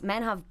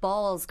Men have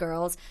balls,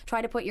 girls.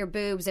 Try to put your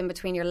boobs in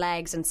between your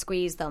legs and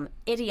squeeze them.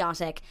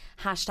 Idiotic.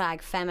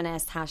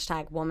 #feminist.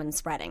 #woman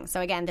spreading. So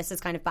again, this is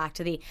kind of back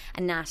to the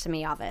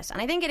anatomy of it. And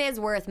I think it is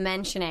worth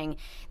mentioning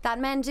that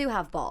men do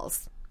have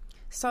balls.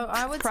 So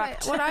I would say,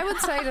 what I would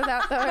say to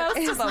that though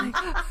is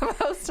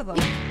Most of them.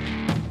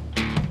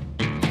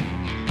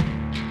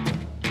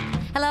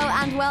 Hello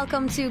and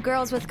welcome to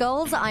Girls with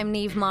Goals. I'm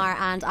Niamh Maher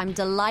and I'm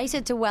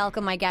delighted to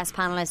welcome my guest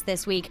panellist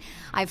this week.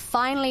 I've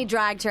finally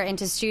dragged her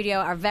into studio.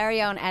 Our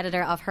very own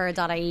editor of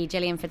Her.ie,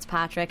 Gillian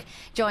Fitzpatrick,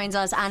 joins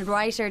us, and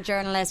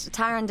writer-journalist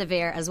Taryn De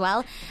Vere as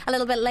well. A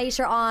little bit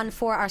later on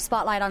for our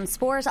Spotlight on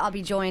Sport, I'll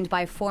be joined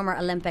by former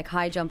Olympic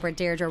high jumper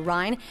Deirdre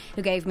Ryan,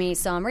 who gave me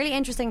some really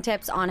interesting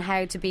tips on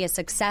how to be a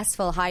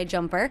successful high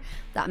jumper.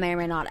 That may or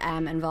may not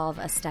involve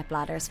a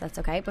stepladder, so that's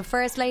okay. But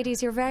first,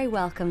 ladies, you're very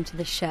welcome to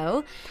the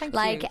show.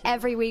 Thank you.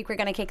 Every week we're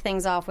going to kick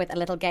things off with a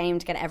little game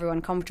to get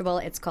everyone comfortable.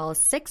 It's called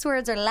 6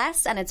 Words or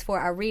Less, and it's for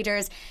our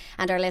readers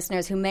and our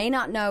listeners who may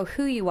not know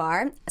who you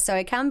are. So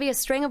it can be a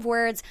string of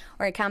words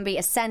or it can be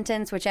a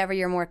sentence, whichever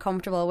you're more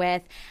comfortable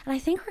with. And I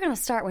think we're going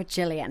to start with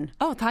Gillian.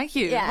 Oh, thank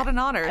you. Yeah. What an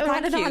honour.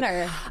 What an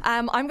honour.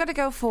 I'm going to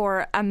go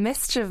for a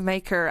mischief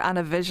maker and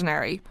a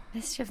visionary.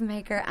 Mischief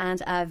maker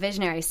and a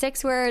visionary.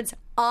 6 words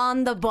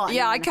on the button.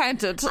 Yeah, I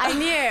counted. I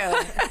knew.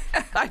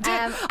 I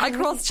did. I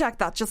cross-checked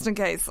that just in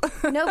case.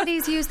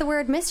 Nobody's used the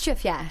word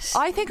mischief yet.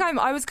 I think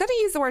I was going to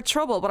use the word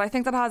trouble, but I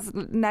think that has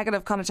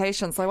negative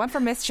connotations, so I went for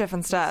mischief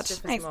instead.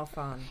 Mischief is more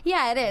fun.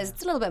 Yeah, it is.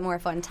 It's a little bit more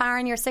fun.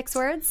 Taryn, your 6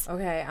 words?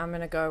 Okay, I'm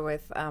going to go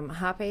with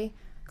happy,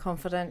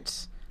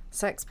 confident,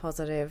 sex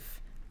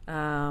positive,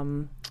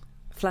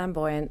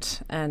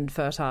 flamboyant and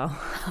fertile.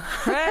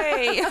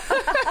 Hey!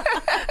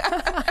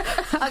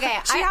 Okay,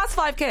 she has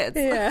 5 kids.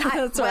 Yeah,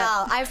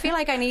 I feel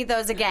like I need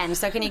those again.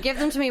 So can you give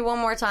them to me one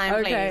more time,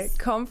 okay, please?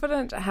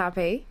 Confident,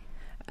 happy,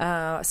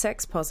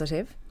 sex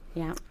positive,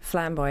 Yeah.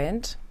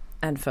 flamboyant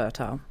and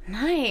fertile.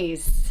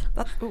 Nice.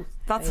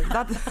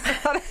 That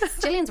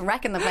is Gillian's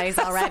wrecking the place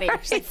already.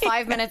 She's like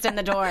 5 minutes in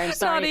the door and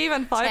Not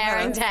even 5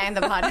 tearing minutes. down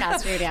the podcast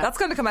studio. That's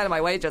going to come out of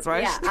my wages,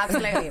 right? Yeah,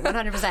 absolutely,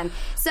 100%.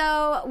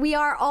 So we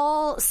are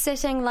all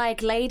sitting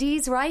like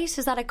ladies, right?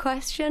 Is that a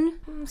question?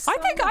 I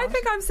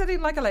think I'm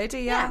sitting like a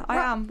lady. Yeah, I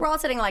am. We're all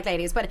sitting like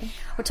ladies, but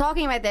we're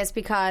talking about this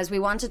because we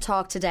want to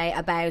talk today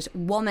about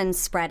woman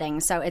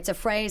spreading. So it's a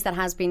phrase that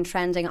has been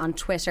trending on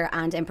Twitter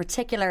and in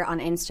particular on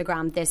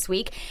Instagram this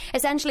week.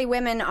 Essentially,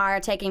 women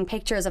are taking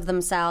pictures of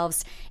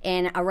themselves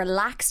in a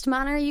relaxed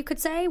manner, you could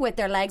say, with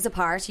their legs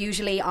apart,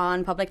 usually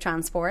on public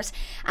transport,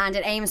 and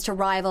it aims to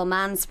rival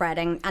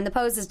manspreading. And the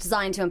pose is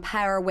designed to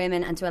empower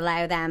women and to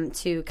allow them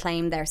to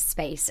claim their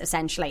space,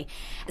 essentially.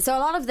 So a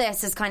lot of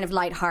this is kind of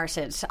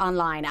lighthearted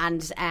online,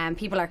 and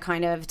people are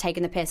kind of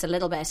taking the piss a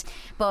little bit.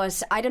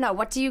 But I don't know,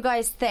 what do you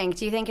guys think?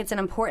 Do you think it's an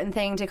important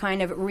thing to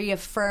kind of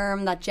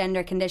reaffirm that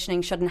gender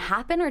conditioning shouldn't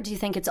happen, or do you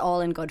think it's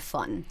all in good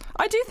fun?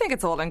 I do think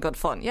it's all in good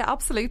fun. Yeah,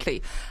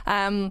 absolutely.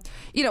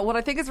 What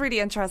I think is really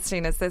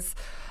interesting is this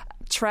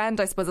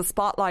trend. I suppose a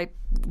spotlight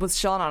was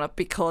shone on it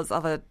because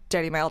of a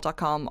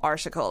dailymail.com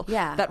article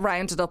that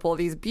rounded up all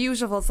these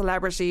beautiful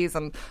celebrities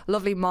and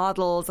lovely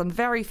models and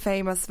very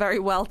famous, very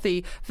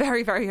wealthy,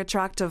 very, very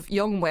attractive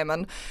young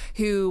women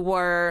who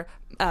were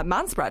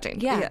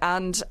manspreading. Yeah.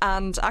 And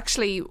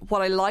actually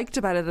what I liked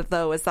about it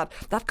though is that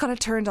kind of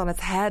turned on its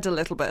head a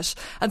little bit,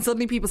 and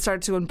suddenly people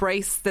started to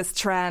embrace this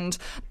trend.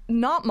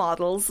 Not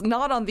models,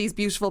 not on these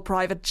beautiful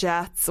private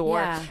jets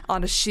or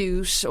on a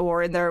shoot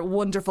or in their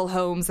wonderful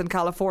homes in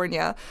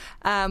California,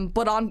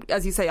 but on,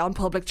 as you say, on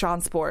public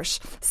transport,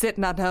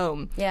 sitting at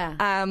home. Yeah.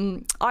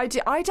 I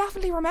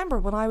definitely remember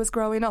when I was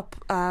growing up,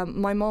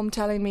 my mum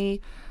telling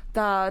me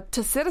that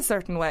to sit a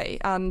certain way,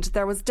 and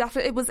there was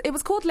definitely it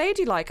was called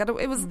ladylike, and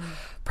it was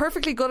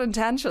perfectly good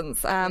intentions.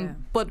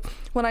 But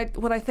when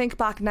I think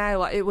back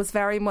now, it was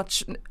very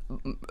much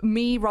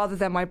me rather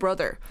than my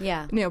brother.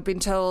 Yeah, being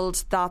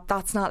told that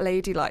that's not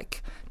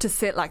ladylike to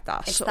sit like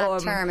that. It's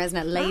that term, isn't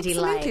it?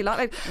 Ladylike.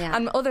 Absolutely,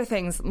 and other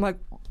things.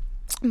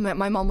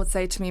 My mum would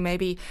say to me,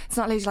 maybe it's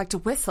not ladylike to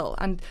whistle,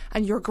 and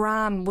your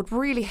gran would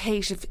really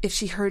hate if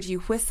she heard you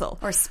whistle.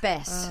 Or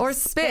spit. Or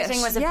spit.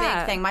 Spitting was a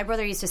big thing. My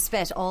brother used to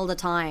spit all the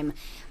time,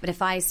 but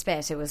if I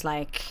spit, it was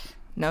like...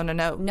 No,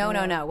 100%.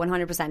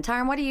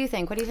 Taryn, what do you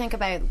think? What do you think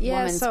about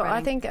women so spreading?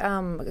 I think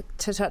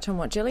to touch on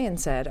what Gillian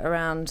said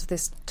around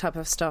this type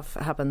of stuff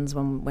happens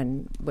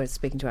when we're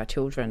speaking to our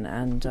children,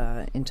 and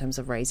in terms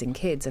of raising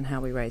kids and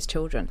how we raise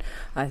children.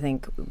 I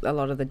think a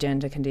lot of the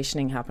gender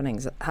conditioning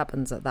happens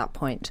at that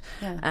point.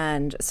 Yeah.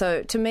 And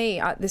so to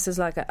me, this is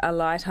like a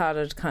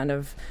lighthearted kind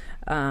of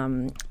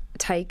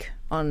take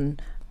on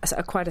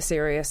quite a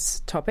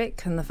serious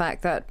topic, and the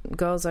fact that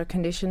girls are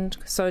conditioned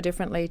so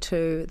differently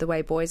to the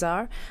way boys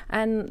are,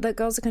 and that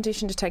girls are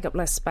conditioned to take up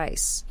less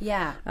space,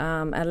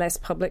 and less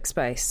public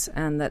space,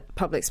 and that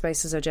public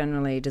spaces are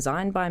generally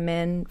designed by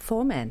men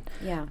for men.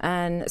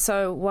 And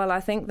so while I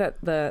think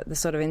that the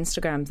sort of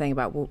Instagram thing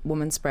about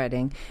woman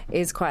spreading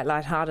is quite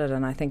lighthearted,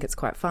 and I think it's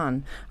quite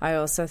fun, I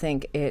also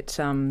think it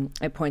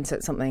points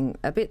at something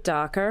a bit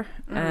darker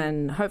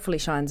and hopefully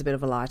shines a bit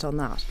of a light on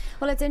that.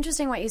 Well, it's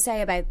interesting what you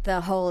say about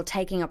the whole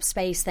taking up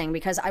space thing,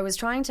 because I was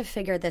trying to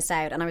figure this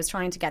out and I was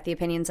trying to get the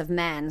opinions of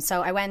men.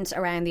 So I went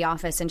around the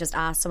office and just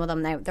asked some of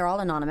them. Now, they're all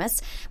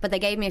anonymous, but they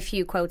gave me a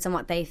few quotes on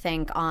what they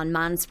think on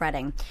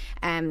manspreading.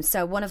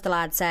 So one of the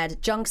lads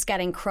said, "Junk's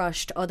getting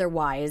crushed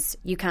otherwise.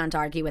 You can't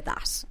argue with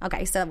that."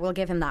 Okay, so we'll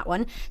give him that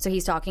one. So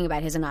he's talking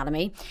about his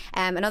anatomy.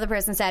 Another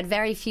person said,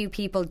 "Very few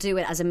people do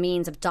it as a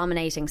means of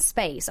dominating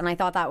space." And I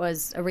thought that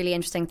was a really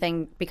interesting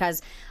thing,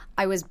 because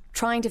I was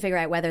trying to figure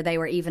out whether they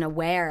were even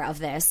aware of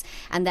this.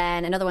 And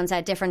then another one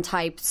said different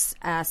types,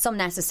 some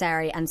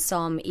necessary and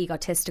some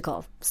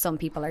egotistical. Some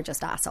people are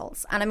just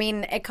assholes. And I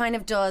mean, it kind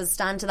of does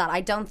stand to that.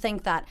 I don't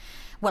think that,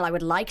 well, I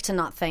would like to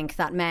not think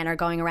that men are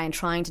going around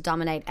trying to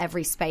dominate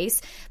every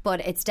space,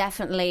 but it's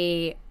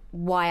definitely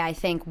why I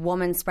think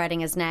woman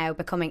spreading is now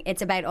becoming,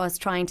 it's about us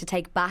trying to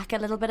take back a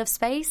little bit of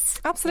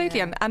space.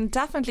 Absolutely. And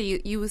definitely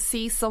you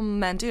see some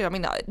men do. I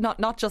mean,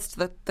 not just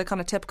the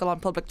kind of typical on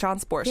public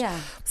transport.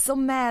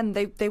 Some men,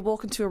 they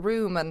walk into a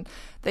room and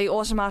they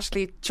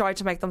automatically try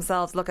to make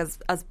themselves look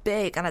as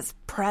big and as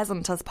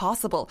present as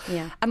possible.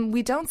 And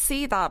we don't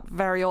see that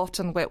very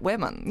often with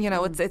women. You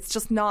know, it's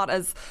just not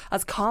as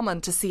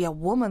common to see a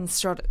woman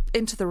strut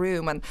into the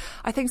room. And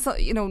I think, so,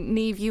 you know,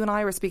 Niamh, you and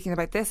I were speaking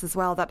about this as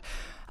well, that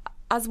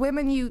as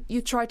women,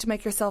 you try to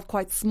make yourself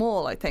quite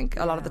small, I think,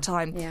 a lot of the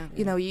time.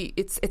 You know,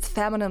 it's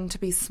feminine to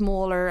be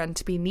smaller and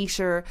to be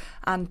neater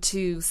and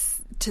to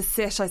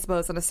sit, I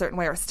suppose, in a certain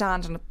way, or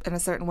stand in a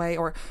certain way.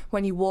 Or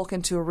when you walk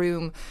into a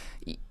room,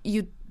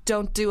 you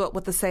don't do it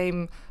with the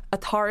same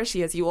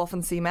authority as you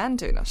often see men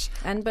doing it.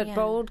 But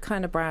bold,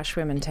 kind of brash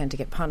women tend to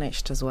get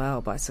punished as well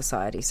by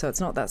society. So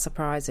it's not that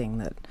surprising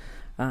that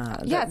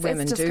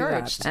women do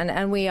that,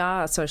 and we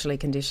are socially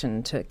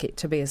conditioned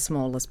to be as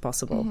small as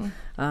possible.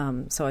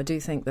 So I do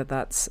think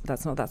that's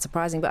not that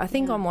surprising. But I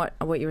think on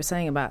what you were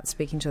saying about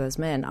speaking to those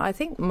men, I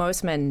think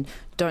most men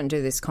don't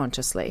do this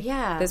consciously.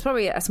 There's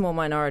probably a small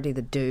minority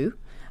that do.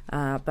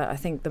 But I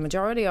think the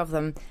majority of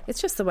them, it's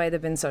just the way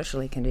they've been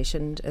socially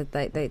conditioned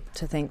they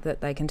to think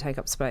that they can take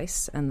up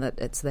space and that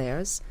it's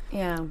theirs.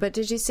 But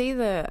did you see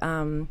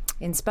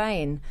in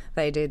Spain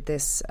they did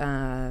this?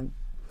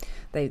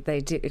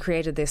 They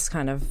created this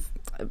kind of.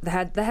 They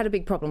had a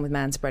big problem with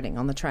manspreading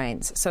on the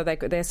trains. So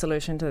their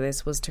solution to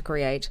this was to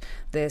create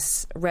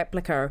this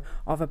replica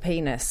of a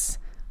penis,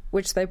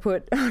 which they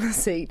put on a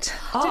seat.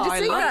 Oh, did you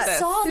see that? I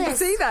saw this. Did you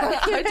see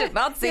that? I did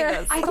not see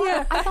this. I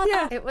thought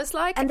that. It was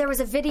like, and there was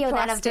a video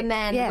plastic, then of the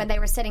men when they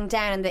were sitting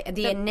down, and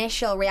the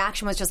initial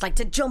reaction was just like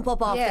to jump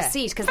up off the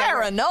seat.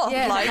 Fair enough.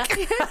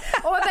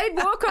 Or they'd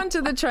walk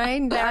onto the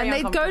train and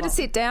they'd go to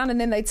sit down, and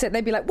then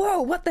they'd be like,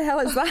 "Whoa, what the hell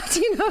is that?"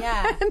 You know?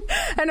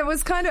 And it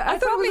was kind of. I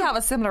probably have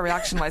a similar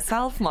reaction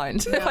myself,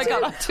 mind. If I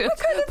got onto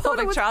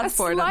public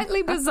transport, a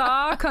slightly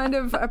bizarre kind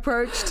of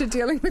approach to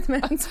dealing with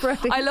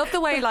manspreading. I love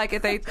the way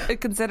they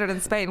considered in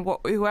Spain,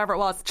 whoever it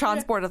was,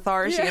 Transport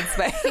Authority in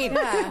Spain.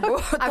 I've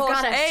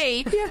got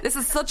it. This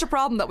is such a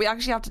problem that we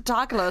actually have to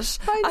tackle it.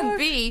 And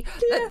B,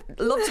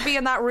 love to be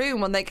in that room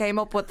when they came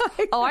up with,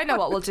 I know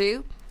what we'll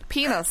do.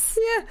 Penis.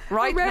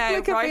 Right now,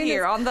 right penis.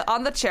 Here on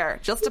the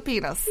chair, just a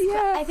penis.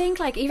 I think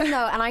even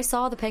though, and I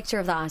saw the picture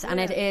of that, and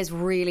it is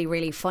really,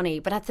 really funny,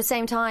 but at the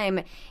same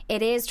time,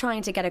 it is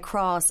trying to get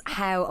across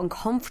how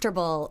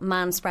uncomfortable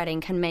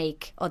manspreading can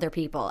make other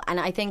people. And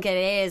I think it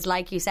is,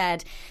 like you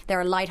said, there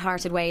are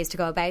lighthearted ways to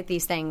go about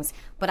these things,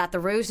 but at the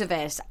root of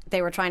it,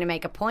 they were trying to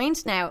make a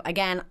point. Now,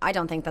 again, I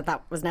don't think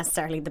that was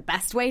necessarily the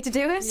best way to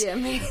do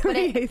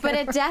it. But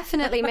it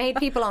definitely made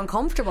people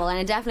uncomfortable, and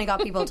it definitely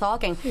got people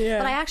talking.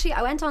 But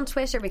I went on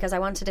Twitter because I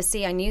wanted to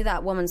see, I knew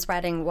that woman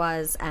spreading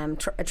was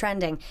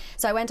trending,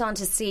 so I went on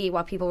to see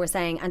what people were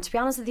saying, and to be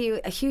honest with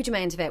you, a huge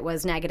amount of it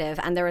was negative,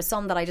 and there were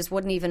some that I just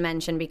wouldn't even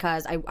mention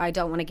because I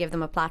don't want to give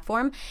them a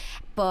platform.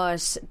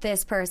 But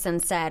this person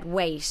said,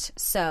 wait,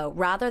 so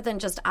rather than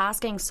just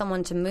asking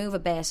someone to move a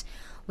bit,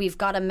 we've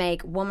got to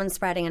make woman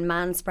spreading and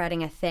man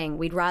spreading a thing.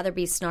 We'd rather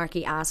be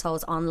snarky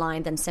assholes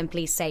online than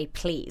simply say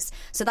please.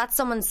 So that's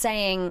someone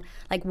saying,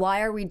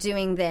 why are we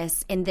doing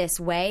this in this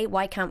way?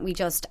 Why can't we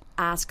just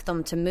ask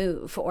them to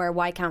move? Or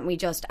why can't we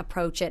just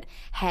approach it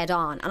head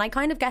on? And I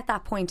kind of get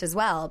that point as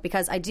well,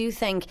 because I do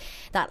think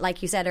that,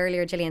 like you said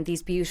earlier, Gillian,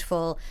 these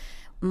beautiful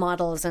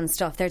models and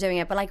stuff, they're doing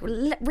it, but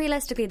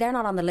realistically, they're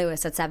not on the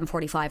Lewis at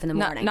 7:45 in the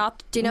morning.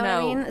 Do you know what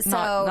I mean? So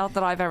not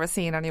that I've ever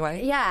seen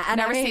anyway. And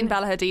never seen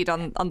Bella Hadid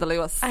on the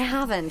Lewis. I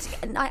haven't.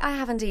 I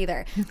haven't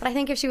either. But I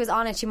think if she was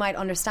on it, she might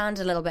understand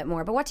a little bit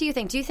more. But what do you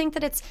think? Do you think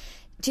that it's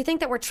Do you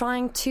think that we're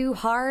trying too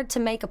hard to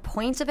make a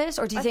point of it,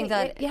 or do you think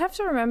that you have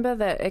to remember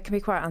that it can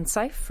be quite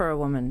unsafe for a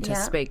woman to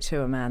speak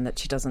to a man that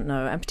she doesn't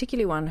know, and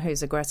particularly one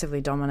who's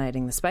aggressively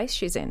dominating the space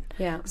she's in.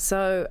 Yeah.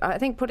 So I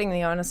think putting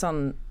the onus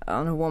on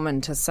a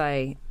woman to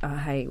say,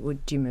 "Hey, would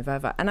you move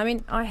over?" And I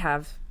mean, I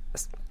have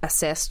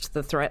assessed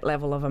the threat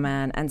level of a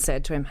man and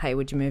said to him, "Hey,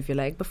 would you move your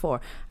leg?" before.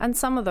 And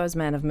some of those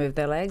men have moved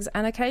their legs,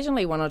 and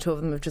occasionally one or two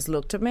of them have just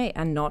looked at me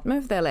and not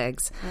moved their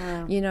legs.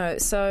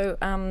 So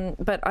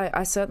but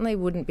I certainly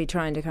wouldn't be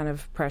trying to kind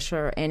of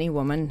pressure any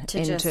woman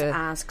to just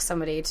ask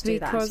somebody to do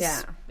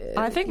that.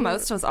 I think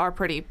most of us are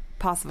pretty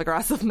passive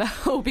aggressive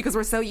now because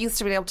we're so used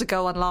to being able to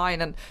go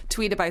online and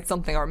tweet about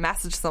something or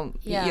message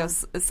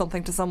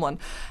something to someone.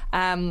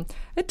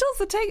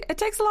 It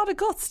takes a lot of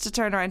guts to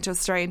turn around to a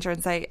stranger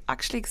and say,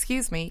 "Actually,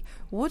 excuse me,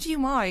 would you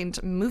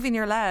mind moving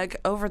your leg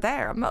over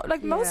there?" I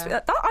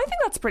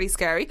think that's pretty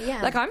scary.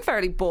 Like, I'm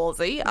fairly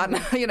ballsy, and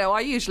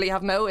I usually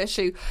have no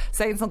issue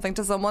saying something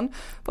to someone,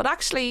 but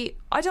actually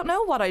I don't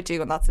know what I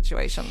do in that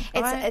situation.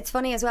 It's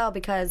funny as well,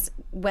 because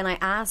when I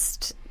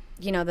asked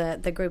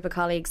the group of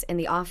colleagues in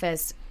the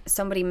office,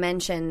 somebody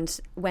mentioned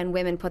when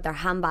women put their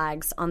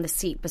handbags on the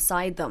seat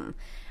beside them,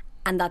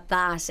 and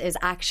that is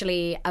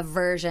actually a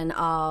version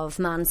of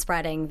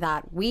manspreading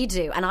that we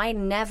do. And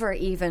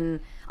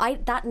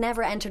that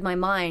never entered my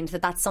mind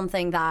that that's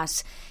something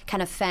that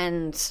can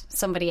offend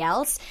somebody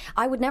else.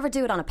 I would never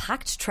do it on a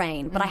packed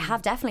train, but I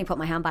have definitely put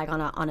my handbag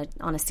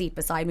on a seat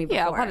beside me before.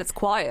 Yeah, when it's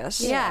quiet.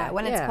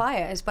 When it's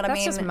quiet. But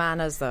that's just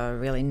manners, though,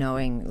 really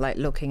knowing, like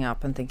looking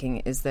up and thinking,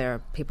 is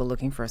there people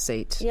looking for a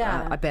seat?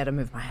 Yeah. I better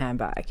move my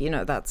handbag.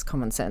 That's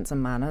common sense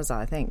and manners,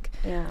 I think.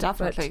 Yeah.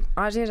 Definitely.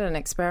 But I did an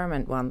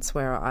experiment once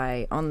where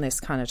on this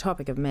kind of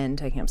topic of men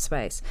taking up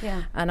space.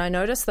 Yeah. And I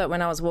noticed that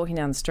when I was walking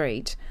down the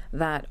street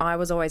that I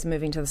was always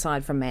moving to the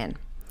side from men.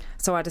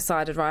 So I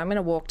decided, right, I'm going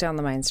to walk down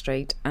the main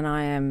street and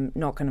I am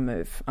not going to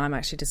move. I'm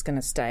actually just going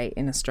to stay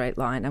in a straight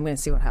line. I'm going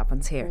to see what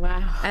happens here.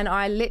 Wow. And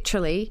I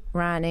literally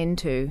ran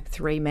into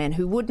 3 men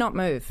who would not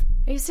move.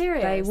 Are you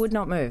serious? They would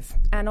not move.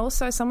 And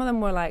also some of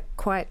them were like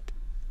quite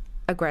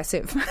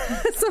aggressive.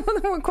 Some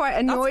of them were quite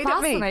annoyed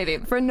at me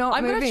for not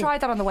moving. I'm going to try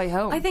that on the way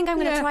home. I think I'm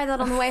going to try that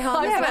on the way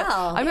home as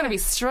well. I'm going to be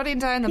strutting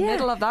down the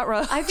middle of that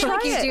road. I feel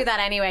like you do that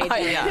anyway.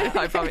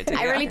 I probably do.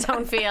 I really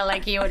don't feel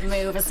like you would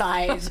move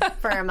aside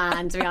for a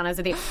man, to be honest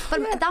with you.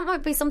 But that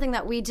might be something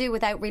that we do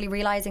without really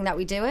realising that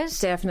we do it.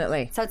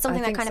 Definitely. So it's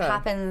something that kind of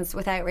happens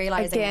without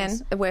realising it.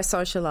 Again, we're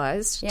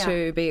socialised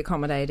to be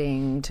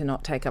accommodating, to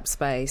not take up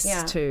space,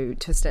 to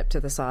step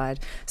to the side.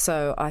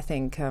 So I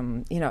think,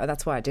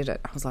 that's why I did it.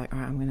 I was like, all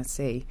right, I'm going to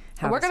see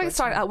how we're going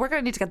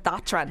to need to get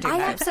that trend in.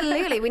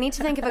 Absolutely. We need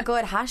to think of a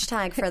good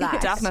hashtag for that.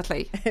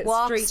 Definitely.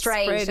 Walk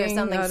straight or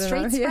something.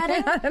 Street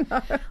spreading?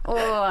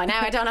 Oh,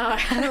 now I don't know.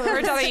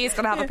 We're telling you he's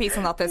going to have a piece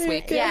on that this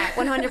week. Yeah,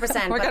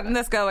 100%. We're getting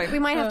this going. We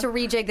might have to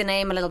rejig the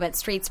name a little bit,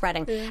 street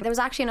spreading. There was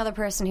actually another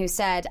person who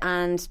said,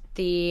 and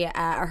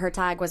her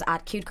tag was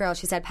 @CuteGirl,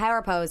 she said,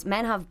 "Power pose,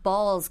 men have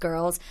balls,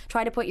 girls.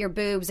 Try to put your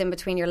boobs in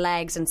between your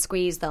legs and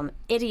squeeze them.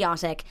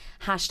 Idiotic.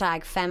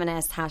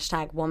 #feminist.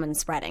 #woman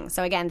spreading."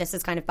 So again, this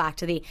is kind of back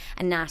to the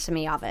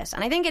anatomy of it.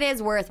 And I think it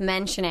is worth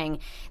mentioning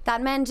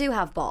that men do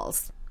have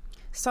balls.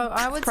 So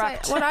I would say,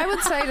 what I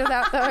would say to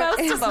that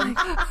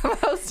though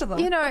most of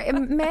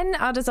them. Men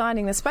are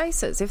designing the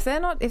spaces. If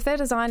they're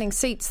designing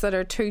seats that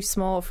are too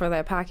small for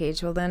their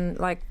package, well then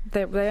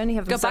they only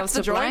have themselves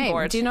to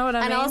blame. Do you know what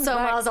I mean? And also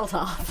mazel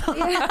tov.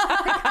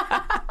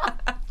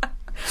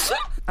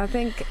 I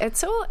think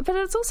it's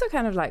also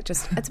kind of like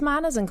it's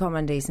manners and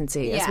common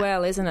decency as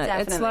well, isn't it?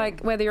 Definitely. It's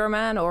like whether you're a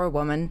man or a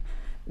woman,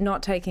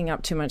 not taking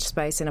up too much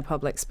space in a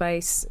public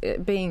space,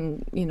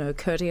 being,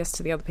 courteous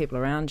to the other people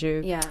around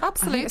you. Yeah,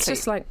 absolutely. It's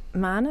just like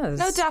manners.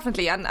 No,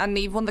 definitely. And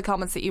one of the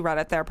comments that you read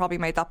out there probably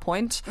made that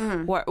point,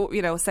 where,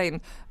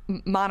 saying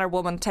man or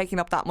woman taking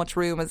up that much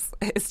room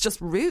is just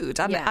rude,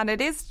 and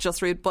it is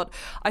just rude. But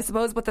I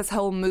suppose with this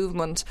whole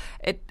movement,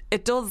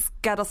 it does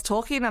get us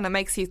talking, and it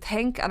makes you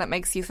think,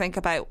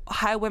 about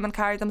how women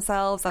carry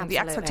themselves and the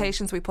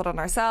expectations we put on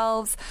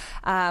ourselves,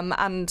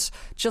 and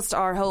just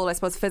our whole, I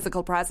suppose,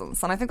 physical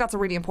presence. And I think that's a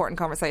really important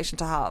conversation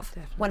to have.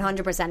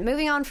 100%.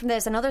 Moving on from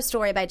this, another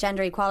story about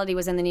gender equality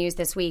was in the news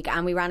this week,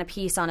 and we ran a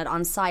piece on it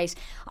on site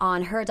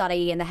on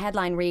her.ie, and the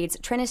headline reads,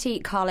 "Trinity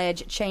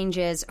College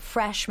changes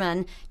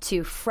freshman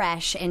to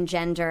fresh in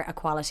gender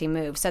equality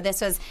move." So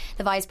this was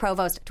the vice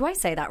provost. Do I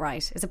say that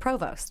right? Is it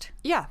provost?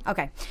 Yeah.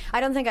 Okay.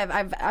 I don't think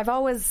I've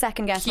always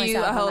second guessed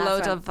myself. A whole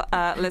load of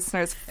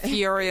listeners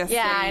furiously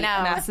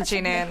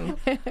messaging in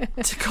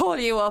to call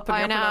you up on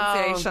your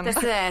pronunciation. This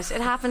is it.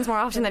 It happens more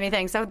often than you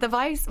think. So the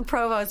vice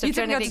provost of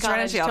Trinity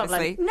College,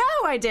 obviously. No,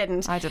 I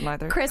didn't. I didn't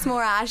either. Chris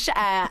Morash,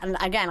 and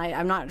again,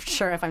 I'm not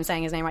sure if I'm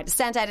saying his name right,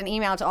 sent out an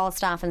email to all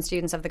staff and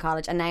students of the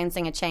college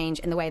announcing a change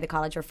in the way the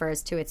college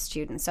refers to its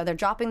students. So they're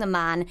dropping the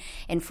man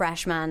in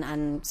freshman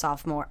and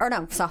sophomore.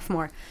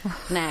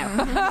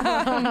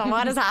 Now.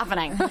 What is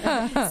happening?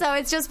 So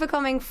it's just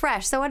becoming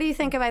fresh. So what do you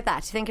think about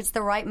that? Do you think it's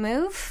the right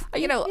move?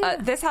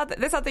 This had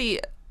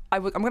the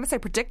I'm going to say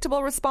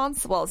predictable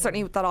response. Well,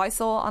 certainly that I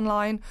saw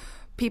online,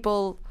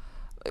 people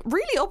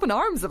really open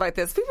arms about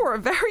this. People were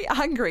very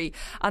angry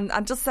and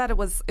just said it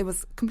was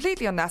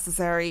completely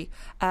unnecessary.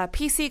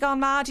 PC gone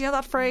mad, you know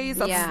that phrase?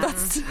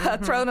 That's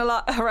thrown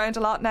around a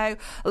lot now.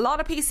 A lot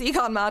of PC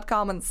gone mad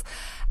comments.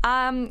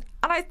 And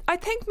I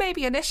think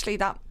maybe initially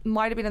that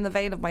might have been in the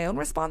vein of my own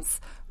response.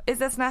 Is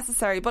this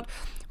necessary? But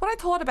when I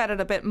thought about it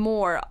a bit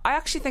more, I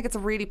actually think it's a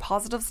really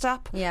positive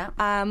step. Yeah.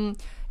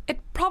 It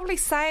probably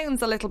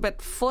sounds a little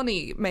bit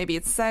funny, maybe.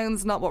 It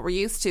sounds not what we're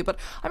used to. But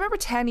I remember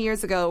 10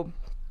 years ago,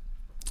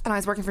 and I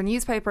was working for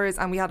newspapers,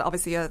 and we had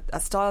obviously a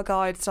style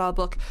guide, style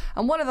book,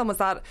 and one of them was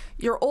that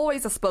you're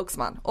always a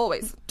spokesman,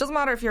 always. Doesn't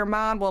matter if you're a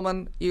man,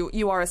 woman,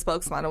 you are a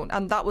spokesman.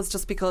 And that was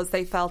just because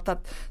they felt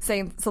that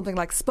saying something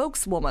like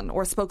spokeswoman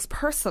or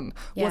spokesperson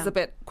was a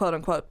bit, quote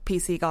unquote,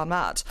 PC gone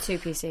mad. Too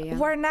PC, yeah.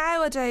 Where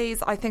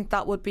nowadays, I think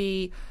that would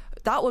be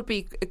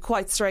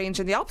quite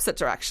strange in the opposite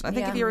direction. I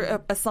think if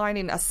you're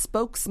assigning a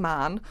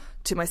spokesman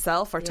to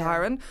myself or to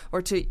Hiren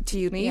or to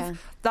you, Niamh,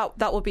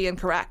 that would be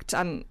incorrect,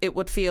 and it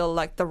would feel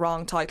like the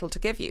wrong title to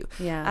give you.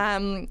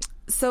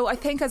 So I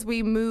think as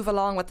we move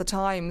along with the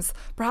times,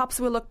 perhaps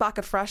we'll look back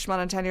at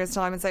Freshman in 10 years'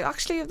 time and say,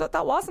 actually,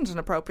 that wasn't an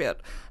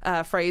appropriate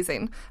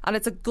phrasing. And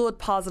it's a good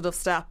positive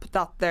step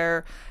that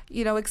they're,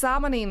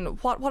 examining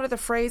what are the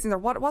phrasing or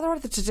what are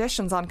the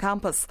traditions on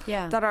campus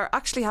that are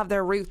actually have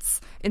their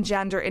roots in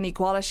gender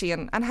inequality,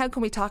 and how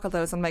can we tackle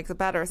those and make it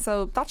better.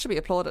 So that should be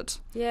applauded.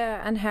 Yeah,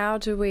 and how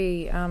do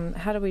we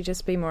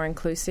just be more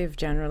inclusive,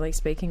 generally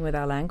speaking, with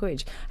our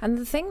language? And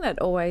the thing that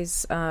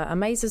always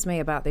amazes me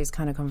about these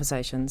kind of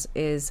conversations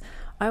is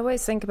I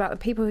always think about the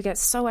people who get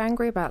so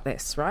angry about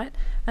this, right?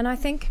 And I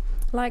think,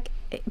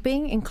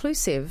 being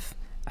inclusive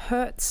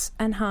hurts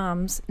and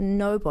harms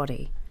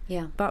nobody.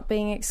 Yeah. But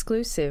being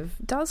exclusive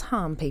does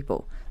harm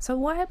people. So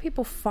why are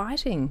people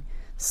fighting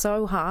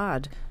so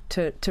hard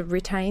to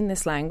retain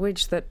this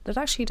language that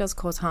actually does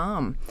cause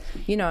harm?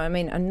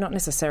 And not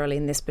necessarily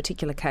in this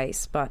particular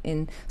case, but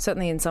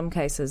certainly in some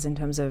cases in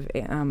terms of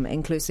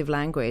inclusive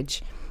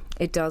language,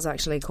 it does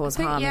actually cause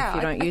harm if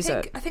you don't use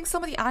it. I think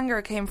some of the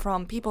anger came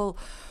from people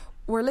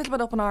were a little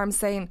bit up in arms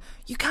saying,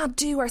 you can't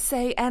do or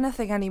say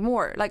anything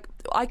anymore.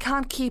 I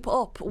can't keep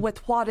up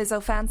with what is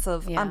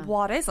offensive and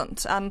what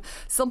isn't. And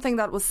something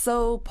that was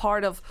so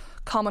part of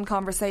common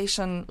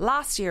conversation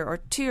last year or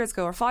 2 years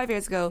ago or 5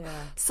 years ago,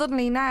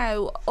 suddenly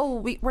now,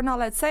 we're not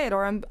allowed to say it,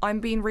 or I'm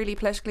being really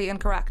politically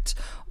incorrect,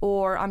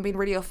 or I'm being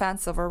really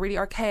offensive or really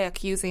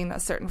archaic using a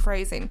certain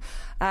phrasing.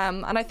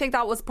 And I think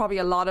that was probably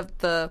a lot of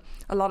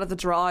the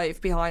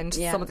drive behind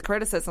some of the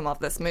criticism of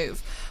this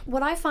move.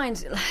 What I find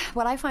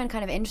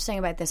kind of interesting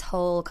about this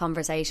whole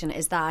conversation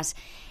is that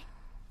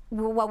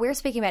what we're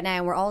speaking about now,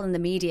 and we're all in the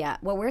media,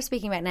 what we're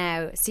speaking about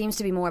now seems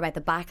to be more about the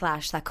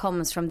backlash that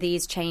comes from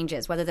these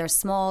changes, whether they're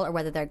small or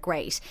whether they're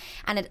great.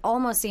 And it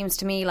almost seems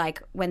to me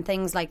like when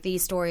things like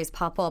these stories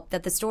pop up,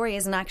 that the story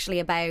isn't actually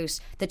about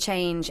the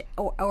change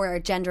or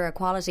gender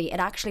equality. It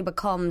actually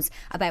becomes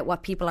about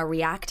what people are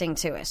reacting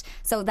to it.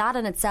 So that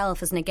in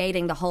itself is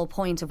negating the whole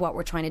point of what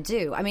we're trying to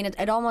do. I mean,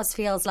 it almost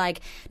feels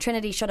like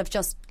Trinity should have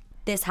just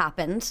this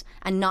happened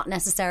and not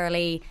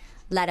necessarily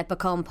let it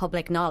become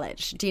public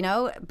knowledge. Do you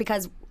know?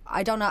 Because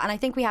I don't know, and I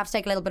think we have to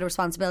take a little bit of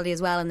responsibility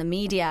as well in the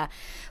media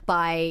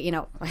by,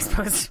 I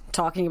suppose,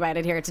 talking about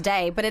it here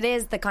today. But it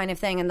is the kind of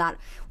thing in that,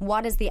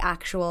 what is the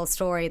actual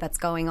story that's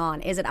going on?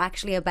 Is it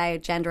actually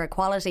about gender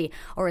equality,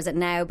 or is it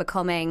now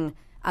becoming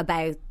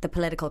about the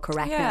political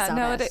correctness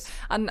of it?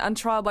 And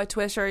trial by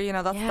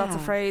Twitter, that's a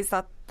phrase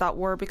that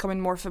we're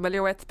becoming more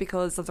familiar with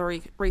because of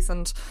the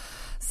recent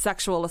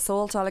sexual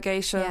assault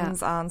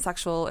allegations and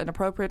sexual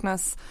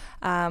inappropriateness,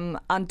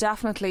 and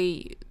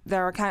definitely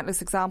there are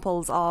countless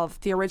examples of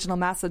the original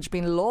message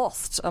being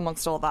lost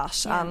amongst all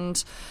that,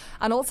 and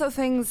also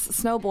things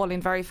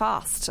snowballing very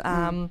fast.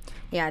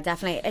 Yeah,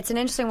 definitely. It's an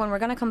interesting one. We're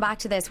going to come back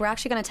to this. We're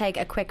actually going to take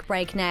a quick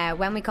break now.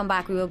 When we come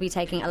back, we will be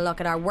taking a look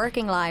at our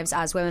working lives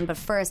as women. But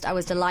first, I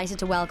was delighted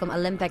to welcome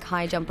Olympic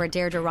high jumper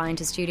Deirdre Ryan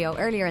to studio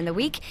earlier in the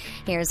week.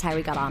 Here's how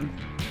we got on.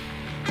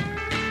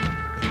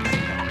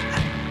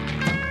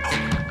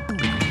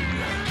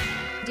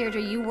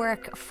 Deirdre, you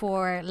work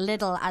for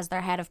Lidl as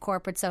their head of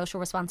corporate social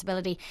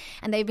responsibility,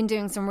 and they've been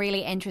doing some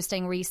really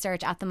interesting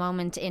research at the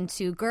moment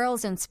into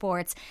girls in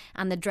sports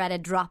and the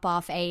dreaded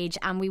drop-off age,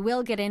 and we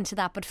will get into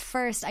that. But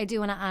first, I do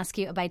want to ask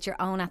you about your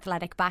own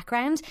athletic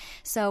background.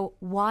 So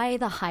why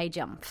the high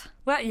jump?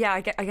 Well, yeah,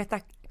 I get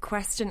that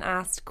question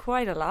asked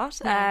quite a lot.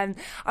 Yeah.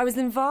 I was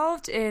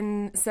involved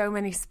in so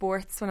many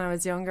sports when I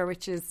was younger,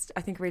 which is,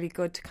 I think, really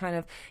good to kind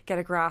of get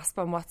a grasp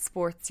on what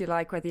sports you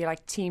like, whether you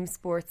like team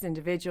sports,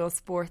 individual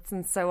sports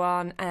and so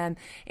on,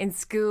 in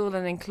school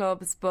and in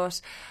clubs.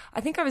 But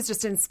I think I was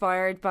just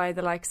inspired by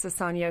the likes of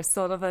Sonia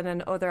O'Sullivan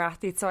and other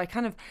athletes, so I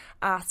kind of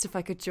asked if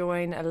I could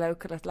join a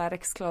local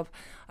athletics club.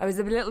 I was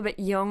a little bit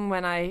young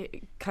when I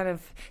kind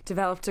of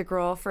developed a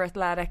grow for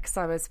athletics.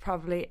 I was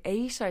probably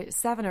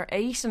 7 or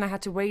 8, and I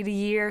had to wait a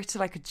year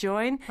till I could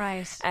join.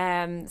 Right.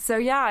 So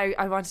yeah,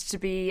 I wanted to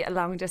be a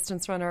long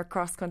distance runner, a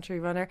cross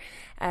country runner,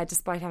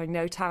 despite having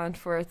no talent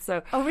for it.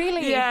 So oh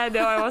really? Yeah,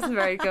 no, I wasn't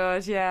very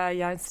good. Yeah,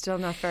 I'm still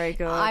not very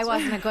good. I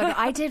wasn't a good.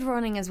 I did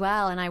running as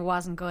well, and I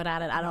wasn't good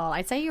at it at all.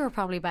 I'd say you were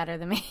probably better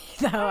than me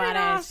though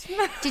at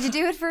it. Did you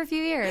do it for a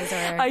few years?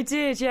 Or? I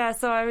did, yeah.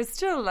 So I was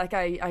still like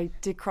I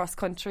did cross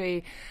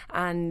country,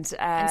 and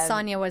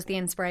Sonia was the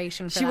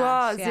inspiration for she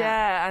that. was,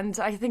 yeah. And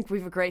I think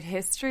we've a great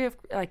history of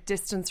like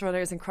distance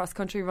runners and cross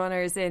country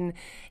runners in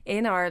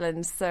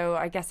Ireland. So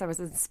I guess I was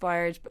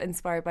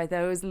inspired by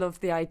those.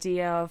 Loved the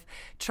idea of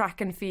track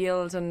and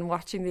field and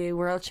watching the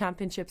World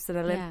Championships and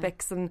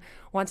Olympics, and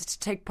wanted to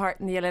take part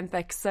in the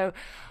Olympics. So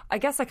I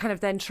guess I kind of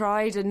then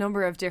tried a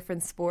number of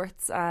different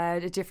sports,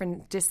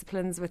 different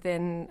disciplines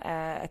within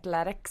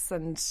athletics,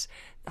 and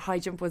high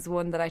jump was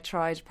one that I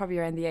tried probably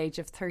around the age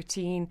of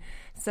 13.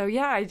 So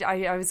yeah,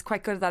 I was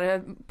quite good at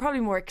that. Probably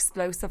more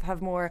explosive,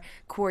 have more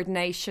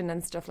coordination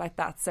and stuff like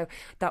that. So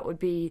that would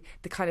be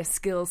the kind of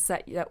skill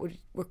set that would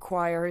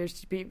require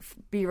to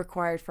be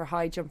required for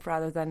high jump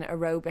rather than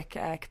aerobic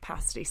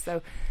capacity.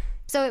 So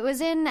it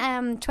was in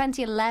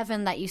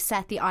 2011 that you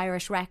set the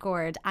Irish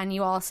record, and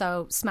you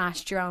also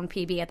smashed your own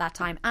PB at that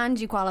time, and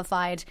you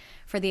qualified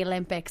for the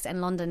Olympics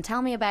in London.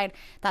 Tell me about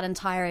that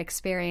entire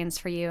experience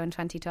for you in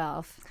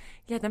 2012.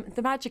 Yeah,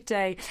 the magic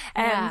day.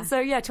 So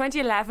yeah,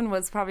 2011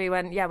 was probably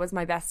was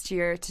my best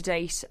year to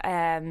date.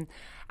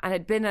 And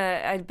it'd been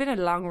a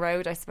long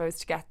road, I suppose,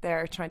 to get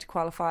there, trying to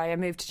qualify. I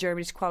moved to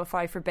Germany to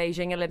qualify for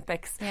Beijing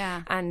Olympics.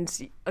 Yeah.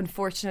 And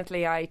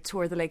unfortunately, I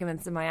tore the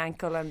ligaments in my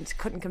ankle and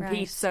couldn't compete.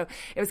 Right. So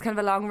it was kind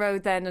of a long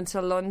road then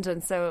until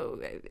London. So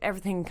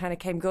everything kind of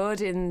came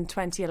good in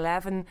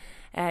 2011.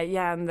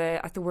 And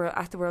at the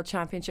World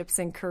Championships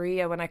in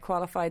Korea when I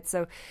qualified.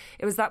 So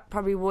it was that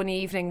probably one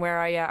evening where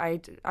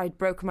I'd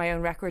broken my own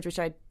record, which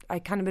I'd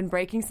kind of been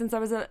breaking since I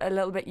was a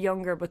little bit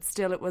younger, but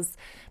still it was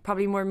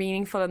probably more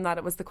meaningful in that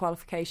it was the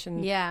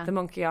qualification, the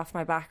monkey off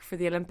my back for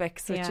the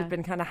Olympics, which had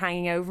been kind of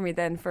hanging over me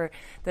then for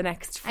the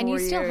next 4 years.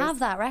 And you still have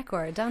that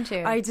record, don't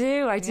you? I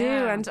do.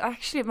 And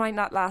actually it might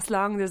not last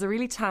long. There's a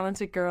really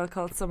talented girl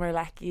called Summer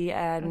Leckie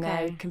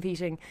now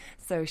competing,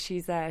 so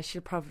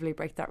she'll probably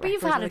break that record. But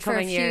you've had in it the for a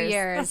coming few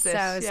years, so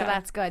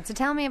that's good. So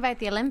tell me about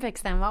the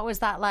Olympics then. What was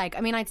that like?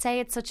 I mean, I'd say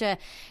it's such a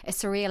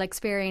surreal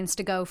experience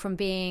to go from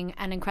being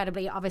an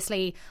incredibly,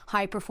 obviously,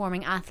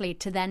 high-performing athlete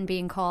to then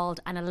being called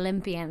an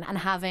Olympian and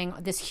having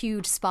this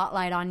huge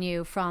spotlight on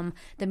you from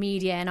the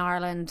media in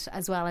Ireland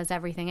as well as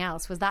everything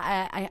else. Was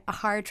that a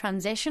hard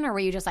transition, or were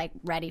you just like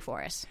ready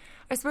for it?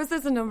 I suppose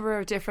there's a number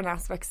of different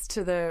aspects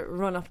to the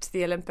run up to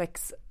the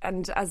Olympics,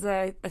 and as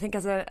an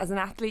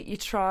athlete, you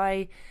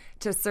try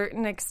to a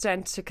certain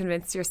extent to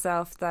convince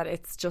yourself that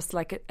it's just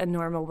like a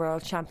normal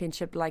World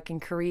Championship like in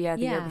Korea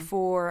the year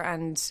before,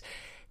 and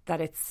that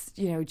it's,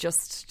 you know,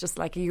 just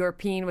like a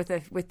European with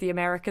the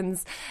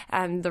Americans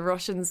and the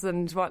Russians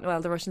and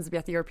the Russians would be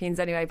at the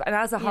Europeans anyway. And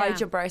as a high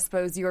jumper, I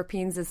suppose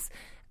Europeans is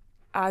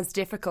as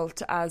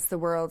difficult as the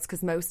Worlds,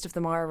 because most of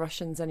them are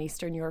Russians and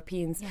Eastern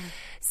Europeans.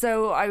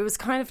 So I was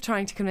kind of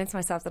trying to convince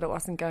myself that it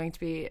wasn't going to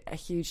be a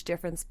huge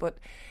difference, but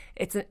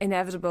it's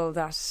inevitable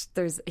that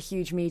there's a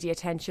huge media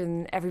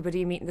attention, everybody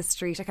you meet in the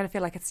street. I kind of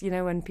feel like it's, you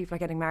know, when people are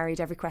getting married,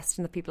 every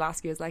question that people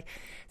ask you is like,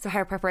 so how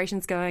are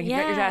preparations going?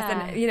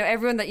 And, you know,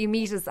 everyone that you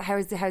meet is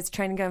how's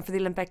training going for the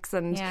Olympics?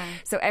 And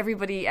so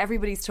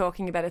everybody's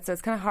talking about it. So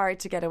it's kind of hard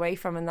to get away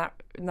from in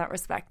that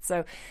respect.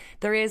 So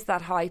there is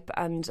that hype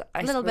and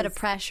a little bit of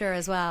pressure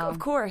as well. Of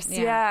course,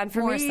 and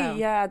for me,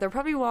 there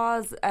probably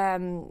was.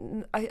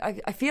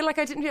 I feel like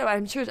I didn't feel.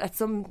 I'm sure at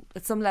some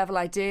level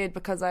I did,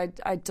 because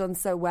I'd done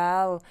so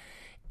well.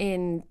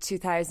 In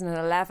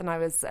 2011, I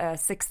was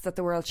 6th at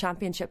the World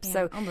Championships.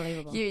 So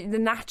unbelievable. The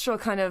natural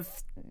kind of,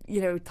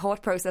 you know,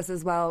 thought process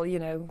as well, you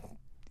know,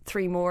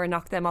 3 more,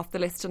 knock them off the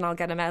list and I'll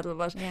get a medal.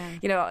 But,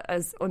 you know,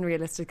 as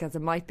unrealistic as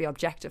it might be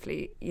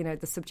objectively, you know,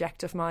 the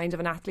subjective mind of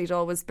an athlete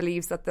always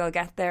believes that they'll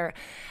get there.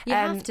 You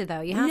have to,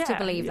 though. You have to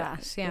believe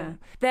that. Yeah.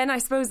 Then I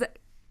suppose that,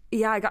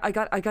 I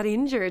got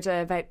injured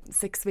about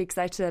 6 weeks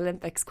out to the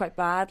Olympics quite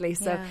badly.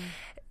 So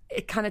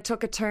it kind of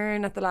took a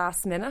turn at the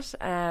last minute.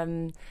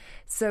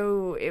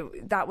 So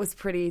that was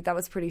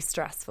pretty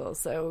stressful.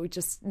 So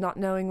just not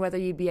knowing whether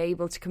you'd be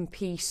able to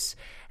compete,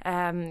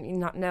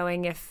 not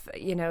knowing if,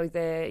 you know,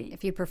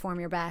 if you perform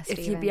your best,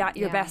 if you'd be at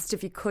your best,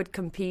 if you could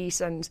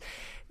compete, and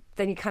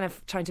then you kind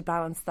of trying to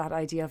balance that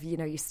idea of, you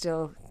know, you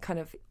still kind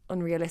of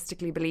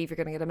unrealistically believe you're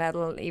going to get a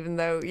medal, even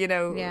though, you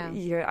know,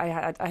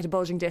 I had a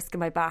bulging disc in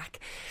my back.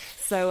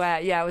 So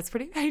it was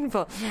pretty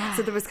painful.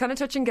 So there was kind of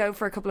touch and go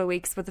for a couple of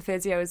weeks, but the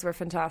physios were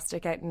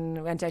fantastic.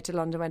 Went out to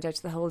London, went out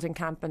to the holding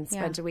camp and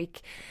spent a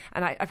week.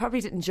 And I probably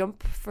didn't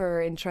jump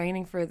in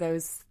training for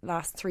those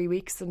last 3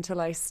 weeks until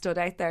I stood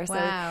out there.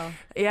 So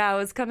it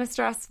was kind of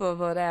stressful,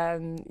 but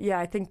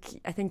I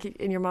think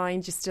in your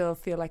mind you still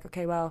feel like,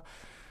 okay, well,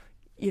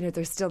 you know,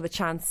 there's still the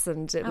chance,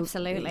 and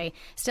absolutely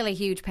still a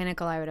huge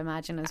pinnacle, I would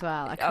imagine, as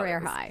well, a career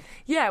high.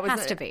 Yeah, it was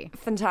has to be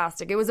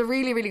fantastic. It was a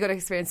really, really good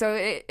experience. So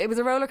it was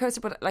a roller coaster,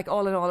 but like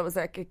all in all, it was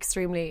like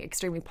extremely,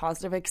 extremely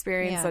positive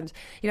experience. Yeah. And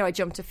you know, I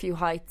jumped a few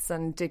heights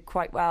and did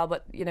quite well,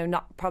 but you know,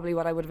 not probably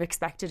what I would have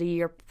expected a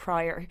year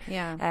prior.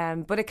 Yeah.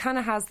 But it kind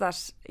of has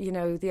that, you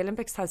know, the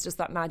Olympics has just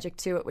that magic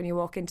to it when you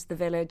walk into the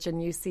village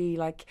and you see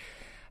like,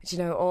 you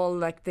know, all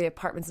like the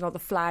apartments and all the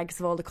flags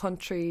of all the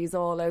countries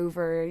all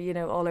over, you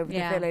know, all over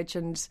the village,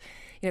 and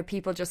you know,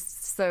 people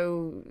just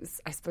so,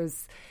 I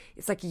suppose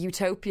it's like a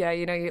utopia,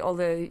 you know, all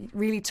the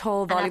really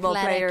tall volleyball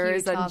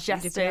players and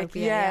majestic.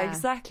 Yeah,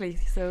 exactly.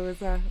 So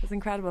it was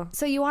incredible.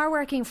 So you are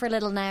working for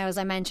Lidl now, as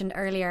I mentioned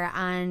earlier,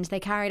 and they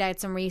carried out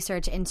some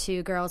research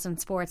into girls in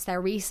sports there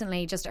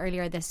recently, just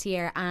earlier this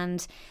year,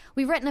 and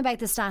we've written about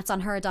the stats on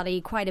her.ie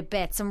quite a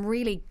bit. Some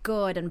really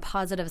good and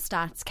positive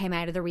stats came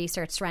out of the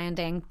research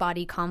surrounding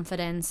body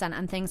confidence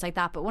and things like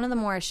that. But one of the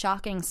more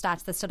shocking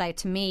stats that stood out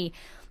to me,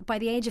 by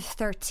the age of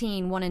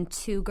 13, 1 in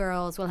 2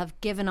 girls will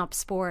have given up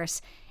sport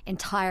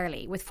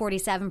entirely, with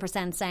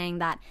 47% saying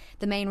that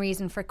the main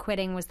reason for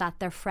quitting was that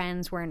their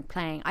friends weren't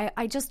playing.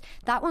 I just,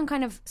 that one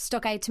kind of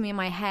stuck out to me in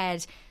my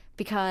head,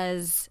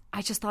 because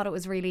I just thought it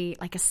was really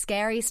like a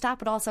scary stat,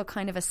 but also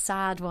kind of a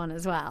sad one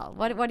as well.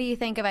 What do you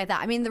think about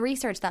that? I mean, the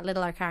research that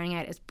Lidl are carrying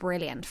out is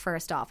brilliant,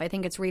 first off. I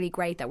think it's really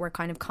great that we're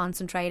kind of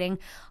concentrating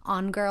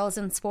on girls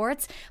in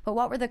sports. But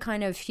what were the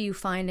kind of few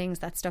findings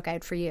that stuck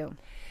out for you?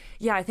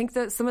 Yeah, I think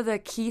that some of the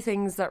key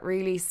things that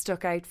really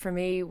stuck out for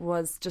me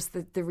was just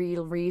the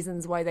real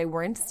reasons why they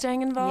weren't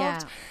staying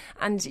involved.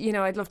 Yeah. And, you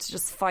know, I'd love to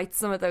just fight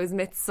some of those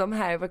myths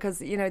somehow,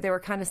 because, you know, they were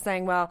kind of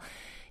saying, well,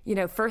 you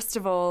know, first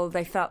of all,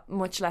 they felt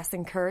much less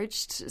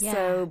encouraged.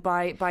 So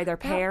by their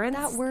parents.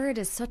 That word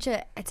is such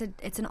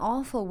it's an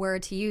awful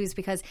word to use,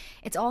 because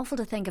it's awful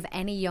to think of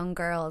any young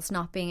girls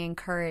not being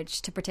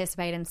encouraged to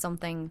participate in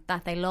something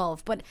that they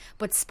love. But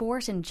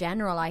sport in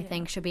general, I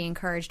think, should be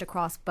encouraged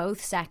across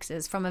both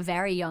sexes from a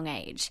very young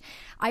age.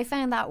 I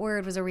found that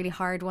word was a really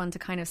hard one to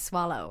kind of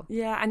swallow.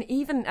 Yeah, and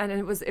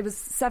it was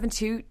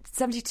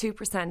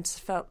 72%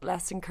 felt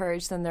less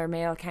encouraged than their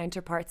male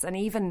counterparts, and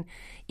even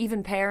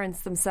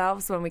parents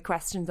themselves, when we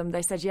questioned them,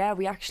 they said,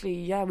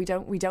 we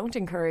don't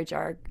encourage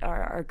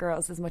our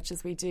girls as much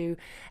as we do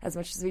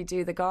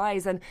the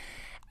guys. And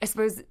I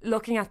suppose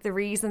looking at the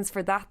reasons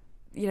for that,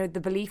 you know,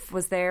 the belief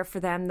was there for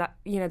them that,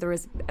 you know, there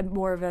was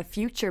more of a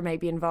future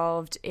maybe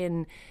involved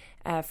in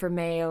for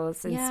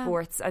males in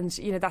sports, and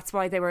you know, that's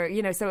why they were,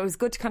 you know, so it was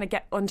good to kind of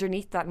get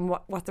underneath that and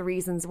what the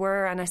reasons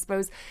were. And I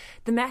suppose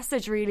the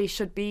message really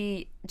should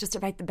be just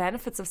about the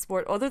benefits of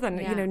sport, other than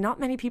you know, not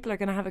many people are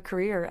going to have a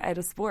career out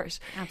of sport.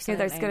 Absolutely. You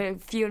know, there's going to be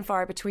few and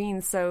far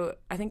between. So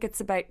I think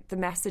it's about the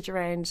message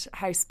around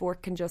how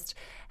sport can just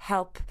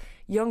help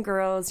young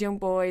girls, young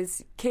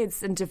boys,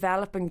 kids, and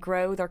develop and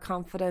grow their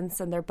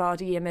confidence and their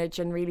body image,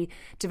 and really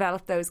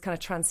develop those kind of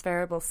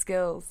transferable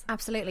skills.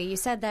 Absolutely. You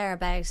said there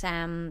about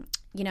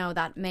you know,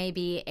 that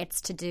maybe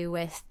it's to do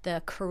with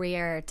the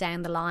career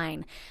down the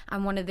line.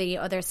 And one of the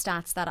other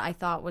stats that I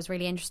thought was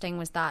really interesting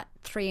was that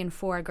 3 in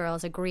 4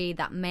 girls agreed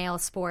that male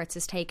sports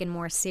is taken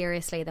more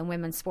seriously than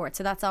women's sports.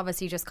 So that's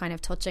obviously just kind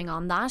of touching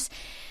on that.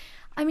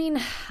 I mean,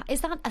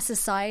 is that a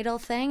societal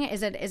thing?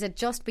 Is it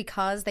just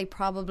because they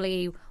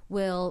probably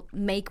will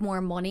make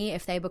more money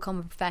if they become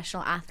a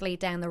professional athlete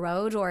down the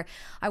road? Or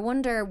I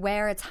wonder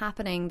where it's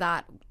happening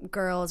that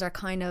girls are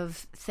kind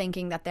of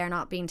thinking that they're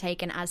not being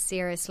taken as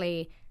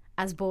seriously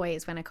as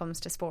boys when it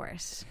comes to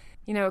sport.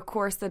 You know, of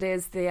course, that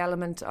is the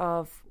element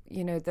of,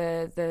 you know,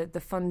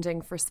 the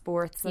funding for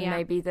sports, and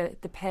maybe the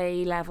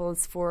pay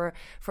levels for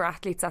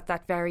athletes at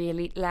that very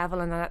elite level,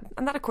 and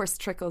that of course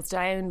trickles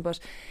down. But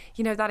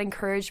you know, that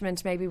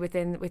encouragement maybe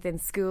within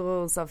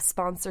schools of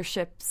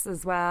sponsorships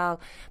as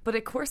well, but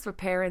of course with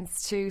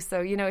parents too.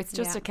 So you know, it's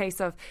just a case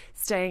of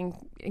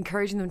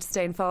encouraging them to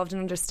stay involved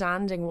and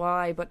understanding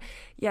why. But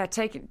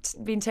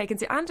being taken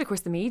to, and of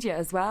course the media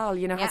as well,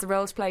 you know, has a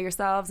role to play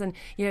yourselves. And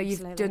you know,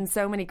 you've done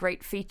so many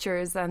great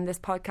features, and this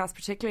podcast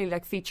particularly,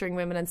 like featuring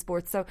women in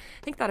sports. So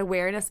I think that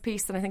awareness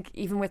piece, and I think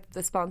even with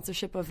the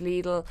sponsorship of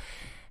Lidl,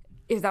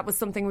 if that was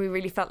something we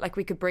really felt like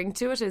we could bring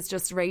to it, is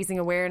just raising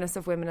awareness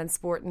of women in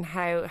sport and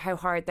how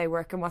hard they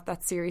work and what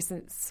that serious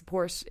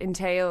support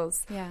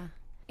entails. Yeah.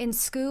 In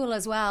school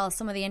as well,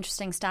 some of the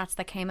interesting stats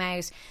that came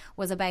out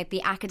was about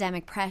the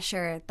academic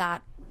pressure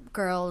that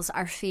girls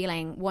are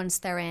feeling once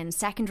they're in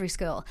secondary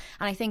school.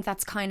 And I think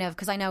that's kind of,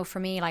 because I know for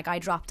me, like I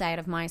dropped out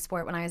of my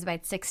sport when I was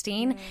about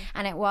 16,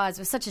 and it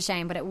was such a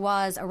shame, but it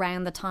was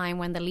around the time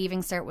when the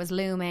Leaving Cert was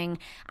looming,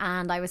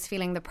 and I was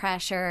feeling the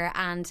pressure,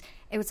 and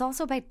it was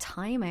also about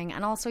timing,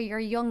 and also you're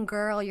a young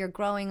girl, you're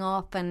growing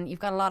up and you've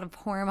got a lot of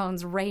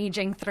hormones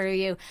raging through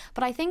you.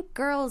 But I think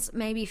girls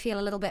maybe feel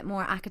a little bit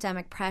more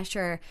academic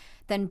pressure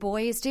than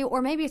boys do,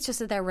 or maybe it's just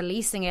that they're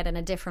releasing it in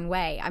a different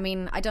way. I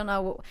mean, I don't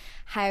know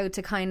how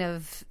to kind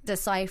of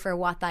decipher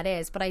what that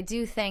is, but I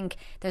do think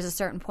there's a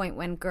certain point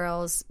when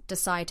girls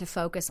decide to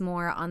focus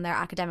more on their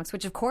academics,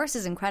 which of course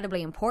is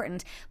incredibly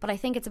important, but I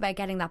think it's about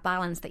getting that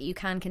balance that you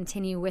can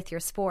continue with your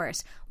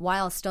sport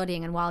while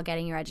studying and while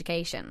getting your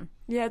education.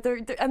 Yeah,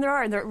 there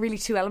are really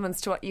two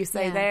elements to what you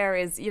say there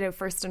is, you know,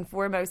 first and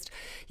foremost,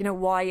 you know,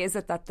 why is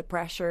it that the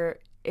pressure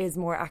is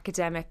more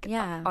academic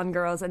on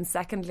girls, and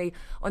secondly,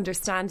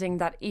 understanding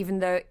that even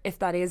though if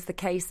that is the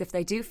case, if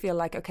they do feel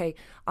like, okay,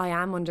 I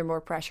am under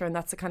more pressure, and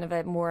that's a kind of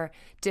a more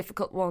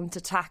difficult one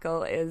to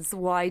tackle, is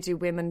why do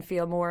women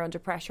feel more under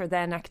pressure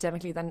then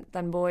academically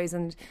than boys,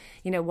 and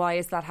you know, why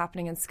is that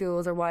happening in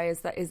schools, or why is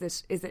that, is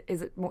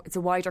it more, it's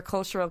a wider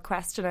cultural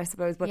question, I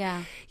suppose, but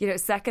you know,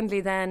 secondly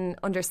then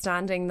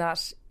understanding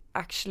that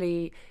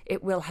actually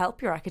it will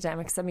help your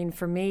academics. I mean,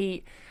 for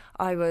me,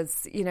 I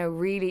was, you know,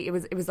 really, it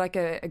was like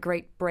a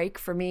great break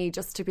for me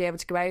just to be able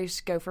to go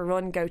out, go for a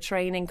run, go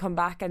training, come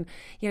back, and,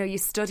 you know, you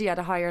study at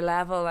a higher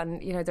level,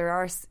 and, you know, there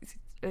are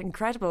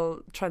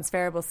incredible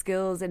transferable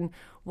skills in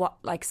what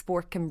like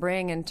sport can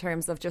bring in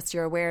terms of just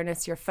your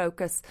awareness, your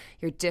focus,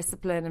 your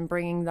discipline, and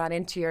bringing that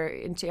into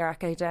your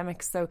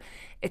academics. So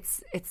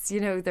it's you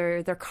know,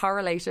 they're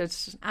correlated.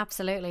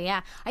 Absolutely,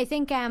 yeah. I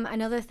think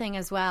another thing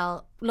as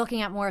well,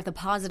 looking at more of the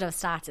positive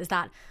stats, is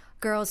that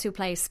girls who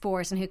play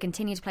sport and who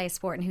continue to play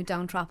sport and who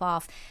don't drop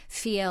off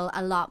feel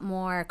a lot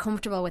more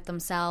comfortable with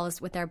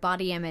themselves, with their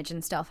body image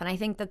and stuff. And I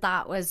think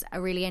that was a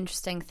really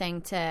interesting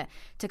thing to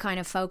kind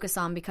of focus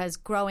on, because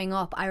growing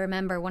up, I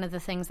remember one of the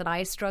things that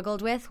I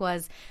struggled with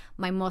was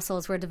my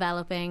muscles were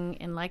developing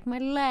in like my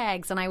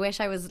legs, and I wish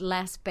I was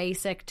less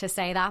basic to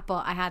say that,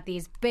 but I had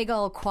these big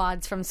old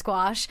quads from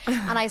squash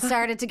and I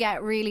started to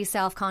get really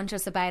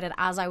self-conscious about it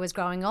as I was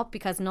growing up,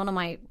 because none of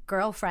my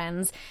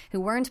girlfriends who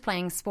weren't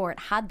playing sport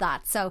had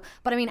that. So,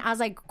 but I mean,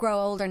 as I grow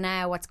older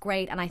now, what's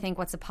great, and I think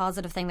what's a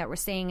positive thing that we're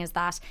seeing, is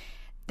that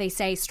they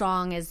say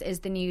strong is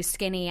the new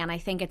skinny, and I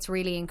think it's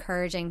really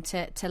encouraging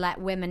to let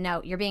women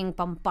know you're being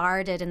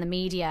bombarded in the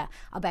media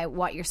about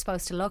what you're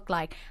supposed to look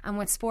like, and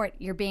with sport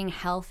you're being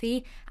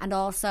healthy, and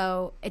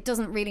also it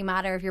doesn't really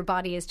matter if your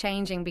body is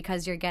changing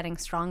because you're getting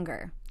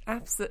stronger.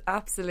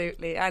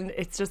 Absolutely, and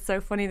it's just so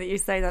funny that you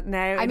say that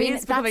now. I mean,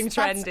 it's becoming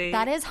trendy.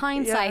 That is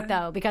hindsight,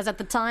 though, because at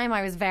the time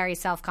I was very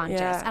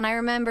self-conscious, and I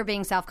remember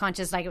being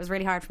self-conscious, like it was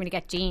really hard for me to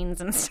get jeans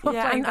and stuff like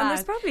that.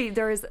 And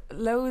there's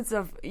loads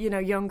of, you know,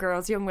 young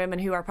girls, young women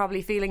who are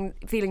probably feeling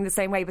the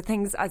same way, but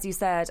things, as you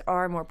said,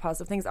 are more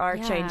positive. Things are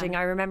changing.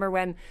 I remember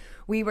when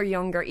we were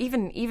younger,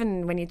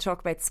 even when you talk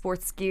about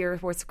sports gear,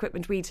 sports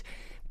equipment, we'd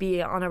be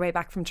on our way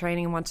back from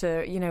training and want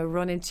to, you know,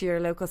 run into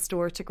your local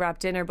store to grab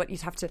dinner, but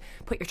you'd have to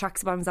put your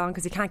tracksuit bottoms on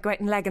because you can't go out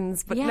in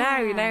leggings. But now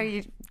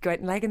you go out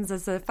in leggings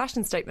as a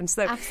fashion statement.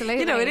 So,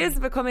 absolutely, you know, it is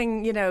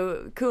becoming, you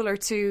know, cooler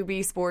to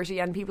be sporty,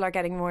 and people are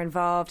getting more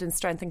involved in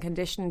strength and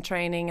conditioning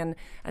training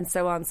and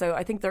so on. So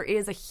I think there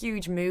is a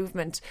huge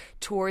movement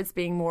towards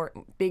being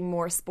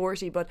more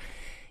sporty, but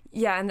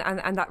yeah,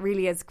 and that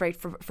really is great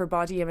for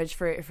body image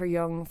for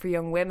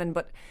young women.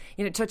 But,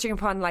 you know, touching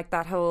upon like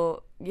that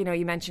whole, you know,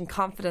 you mentioned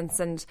confidence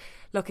and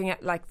looking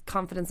at like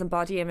confidence and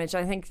body image.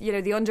 I think, you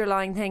know, the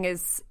underlying thing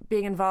is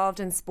being involved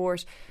in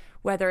sport,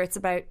 whether it's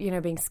about, you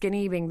know, being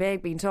skinny, being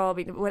big, being tall,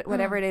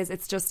 whatever it is,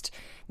 it's just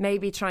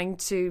maybe trying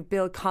to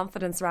build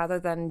confidence rather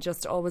than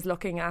just always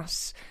looking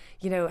at,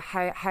 you know,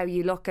 how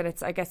you look. And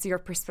it's, I guess,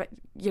 your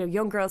you know,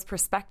 young girls'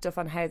 perspective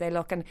on how they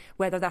look and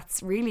whether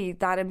that's really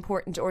that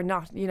important or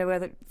not. You know,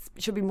 whether it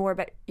should be more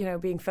about, you know,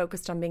 being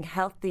focused on being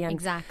healthy. And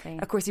exactly,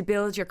 of course, you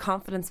build your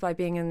confidence by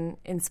being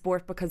in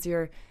sport, because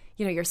you're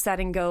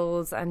setting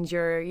goals and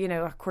you're, you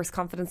know, of course,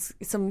 confidence.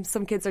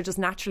 Some kids are just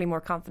naturally more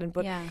confident,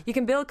 but you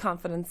can build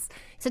confidence.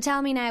 So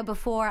tell me now,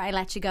 before I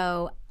let you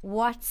go,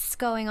 what's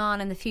going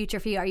on in the future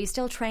for you? Are you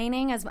still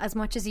training as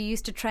much as you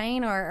used to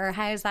train, or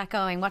how's that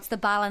going? What's the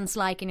balance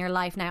like in your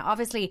life now?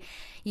 Obviously,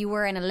 you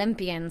were an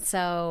Olympian,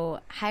 so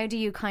how do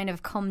you kind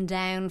of come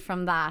down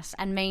from that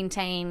and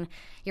maintain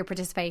your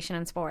participation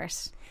in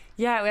sport?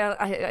 Yeah, well,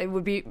 I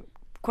would be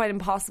quite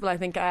impossible, I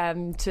think,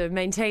 to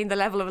maintain the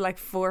level of like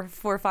 4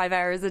 or 5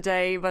 hours a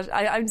day, but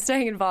I'm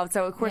staying involved.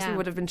 So of course we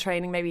would have been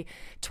training maybe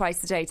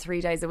twice a day,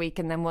 3 days a week,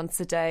 and then once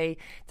a day.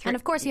 And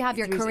of course you have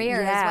your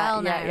career as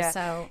well now.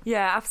 So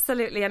yeah,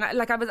 absolutely. And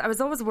I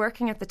was always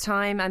working at the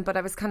time, but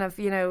I was kind of,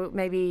 you know,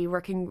 maybe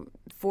working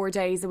 4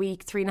 days a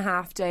week,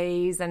 3.5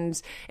 days,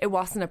 and it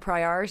wasn't a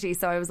priority.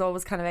 So I was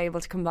always kind of able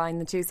to combine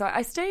the two. So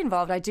I stay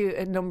involved. I do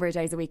a number of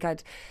days a week.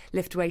 I'd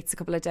lift weights a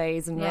couple of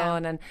days and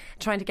run, and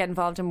trying to get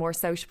involved in more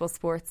sociable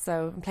sports.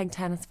 So I'm playing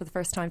tennis for the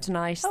first time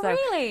tonight. Oh, so,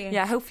 really?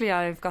 Yeah, hopefully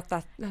I've got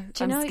that.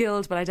 I'm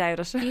skilled, but I doubt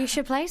it. You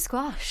should play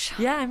squash.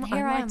 Yeah, I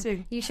might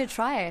do. You should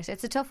try it.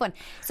 It's a tough one.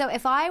 So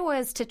if I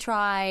was to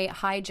try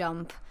high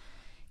jump,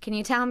 Can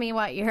you tell me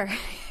what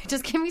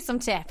just give me some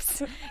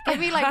tips.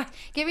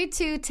 Give me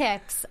 2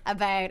 tips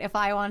about if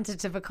I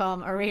wanted to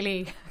become a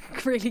really,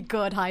 really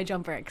good high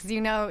jumper. Because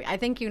I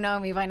think you know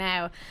me by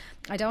now.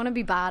 I don't want to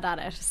be bad at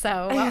it.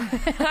 So,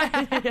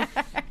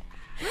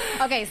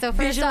 okay, so first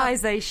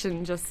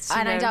visualization, just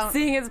and I don't,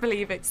 seeing is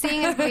believing.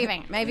 Seeing is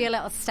believing. Maybe a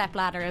little step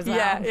ladder as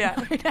well.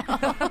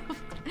 Yeah.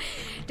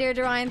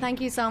 Deirdre Ryan, thank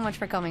you so much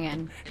for coming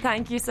in.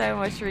 Thank you so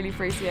much. Really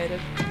appreciate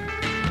it.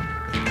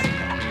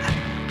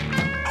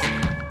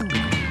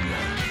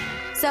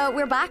 So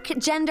we're back.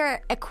 Gender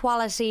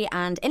equality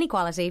and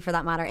inequality, for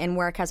that matter, in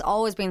work has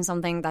always been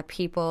something that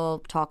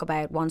people talk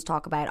about,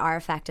 are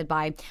affected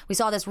by. We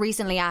saw this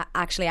recently,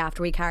 actually,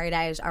 after we carried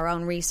out our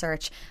own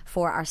research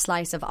for our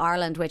Slice of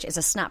Ireland, which is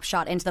a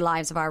snapshot into the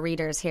lives of our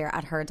readers here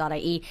at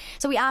her.ie.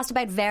 So we asked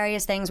about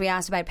various things. We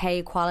asked about pay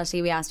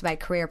equality. We asked about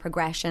career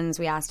progressions.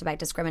 We asked about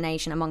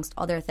discrimination, amongst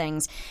other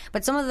things.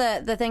 But some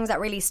of the things that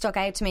really stuck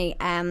out to me,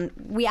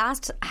 we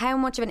asked how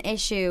much of an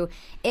issue,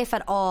 if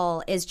at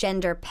all, is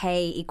gender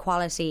pay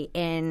equality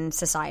in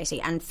society,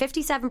 and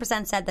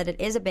 57% said that it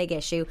is a big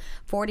issue,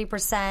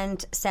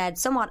 40% said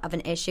somewhat of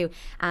an issue,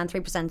 and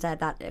 3% said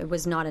that it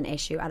was not an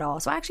issue at all.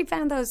 So I actually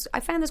found those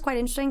quite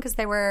interesting, because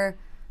they were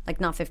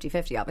not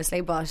 50-50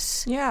 obviously,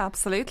 but yeah,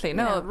 absolutely.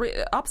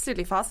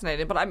 Absolutely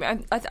fascinating. But I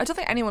mean, I don't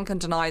think anyone can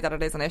deny that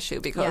it is an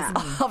issue, because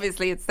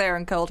obviously it's there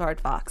in cold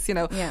hard facts.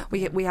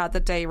 We had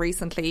the day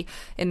recently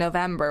in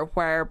November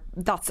where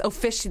that's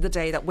officially the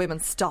day that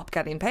women stop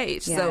getting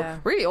paid. So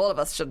really all of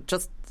us should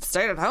just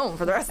stay at home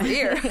for the rest of the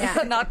year,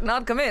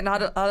 not come in,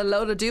 had a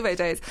load of duvet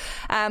days.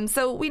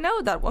 So we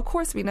know that, of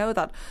course,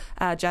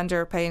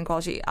 gender pay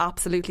inequality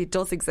absolutely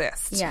does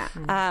exist.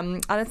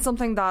 And it's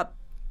something that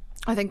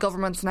I think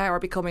governments now are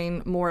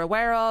becoming more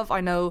aware of. I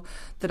know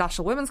the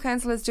National Women's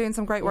Council is doing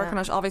some great work on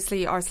it.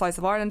 Obviously, our Slice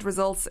of Ireland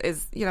results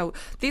is,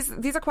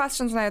 these are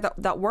questions now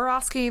that we're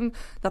asking,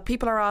 that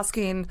people are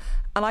asking,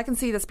 and I can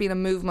see this being a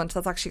movement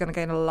that's actually going to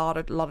gain a lot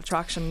of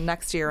traction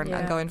next year and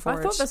going forward.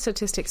 I thought the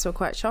statistics were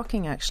quite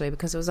shocking, actually,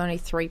 because it was only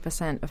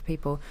 3% of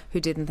people who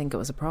didn't think it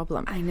was a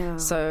problem. I know.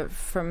 So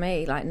for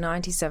me,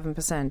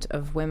 97%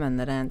 of women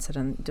that answered,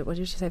 and what did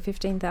you say,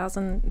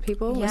 15,000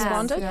 people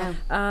responded,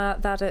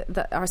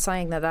 that are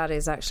saying that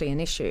is actually an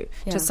issue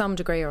to some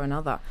degree or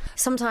another.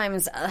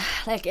 Sometimes,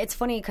 it's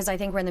funny, because I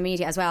think we're in the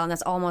media as well, and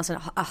that's almost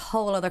a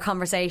whole other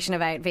conversation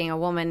about being a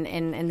woman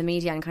in the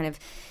media and kind of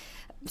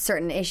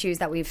certain issues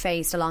that we've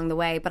faced along the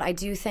way. But I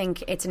do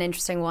think it's an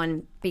interesting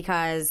one,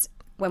 because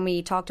when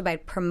we talked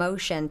about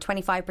promotion,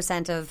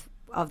 25%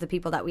 of the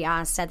people that we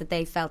asked said that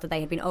they felt that they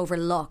had been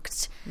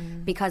overlooked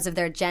because of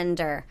their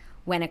gender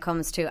when it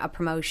comes to a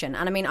promotion.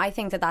 And I mean, I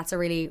think that that's a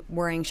really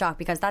worrying shock,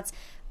 because that's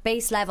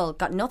base level,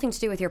 got nothing to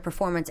do with your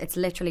performance. It's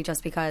literally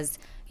just because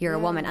you're a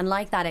woman. And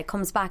like that, it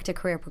comes back to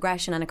career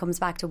progression, and it comes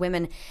back to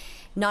women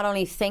not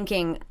only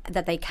thinking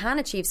that they can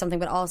achieve something,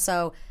 but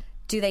also,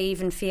 do they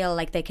even feel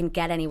like they can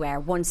get anywhere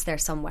once they're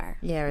somewhere?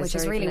 Yeah, which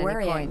is really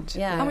worrying.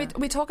 Yeah. And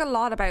we talk a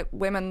lot about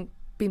women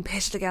being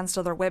pitched against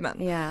other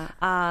women. Yeah.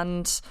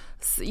 And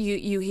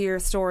you hear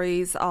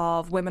stories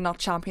of women not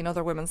championing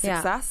other women's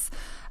success.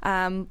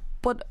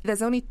 But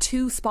there's only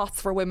 2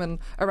 spots for women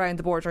around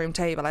the boardroom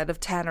table out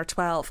of 10 or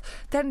 12.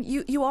 Then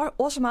you are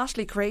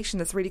automatically creating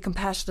this really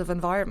competitive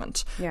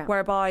environment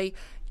whereby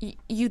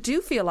you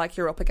do feel like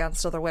you're up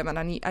against other women,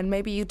 and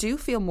maybe you do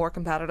feel more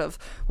competitive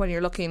when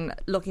you're looking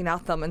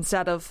at them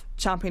instead of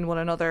championing one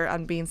another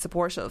and being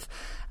supportive.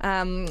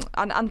 And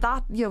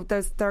that,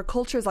 there are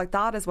cultures like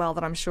that as well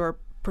that I'm sure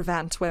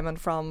prevent women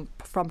from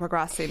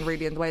progressing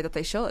really in the way that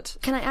they should.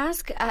 Can I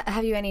ask,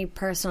 have you any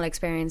personal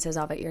experiences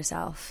of it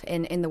yourself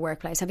in the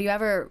workplace? Have you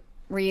ever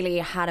really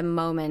had a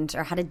moment,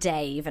 or had a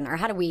day even, or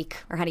had a week,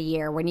 or had a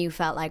year when you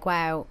felt like,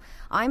 wow,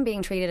 I'm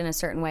being treated in a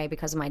certain way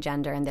because of my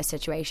gender in this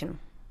situation?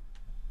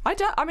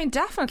 I mean,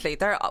 definitely.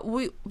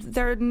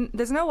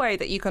 There's no way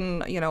that you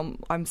can,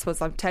 I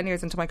suppose I'm 10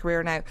 years into my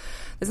career now.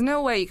 There's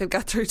no way you could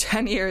get through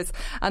 10 years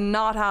and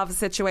not have a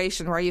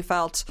situation where you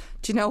felt,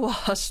 do you know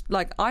what?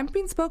 I'm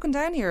being spoken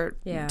down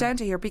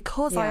to here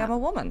because I am a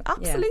woman.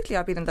 Absolutely,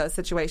 I've been in those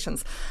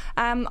situations.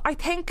 I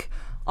think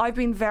I've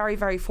been very,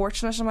 very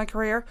fortunate in my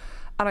career.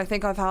 And I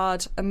think I've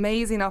had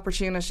amazing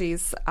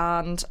opportunities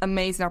for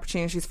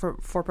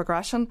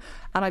progression.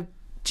 And I've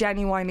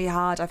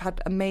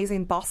had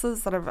amazing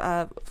bosses that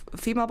are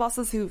female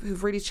bosses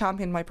who've really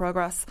championed my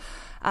progress.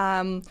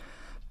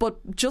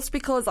 But just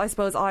because I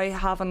suppose I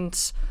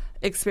haven't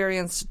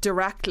experienced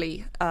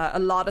directly a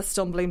lot of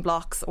stumbling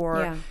blocks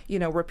or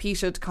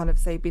repeated kind of,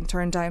 say, being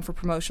turned down for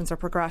promotions or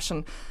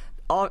progression,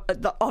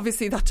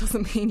 obviously that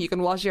doesn't mean you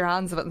can wash your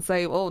hands of it and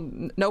say, oh,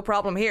 no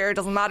problem here, it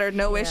doesn't matter,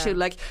 no issue.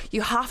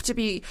 You have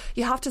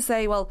to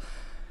say, well,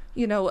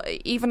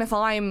 even if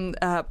I'm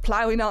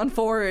ploughing on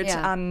forward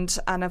and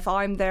if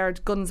I'm there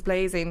guns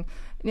blazing,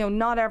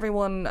 not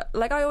everyone,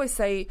 like I always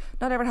say,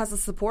 not everyone has the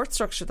support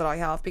structure that I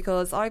have,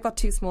 because I've got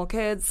 2 small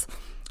kids.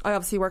 I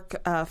obviously work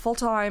full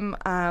time,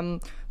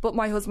 but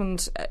my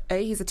husband,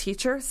 he's a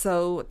teacher,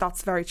 so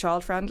that's very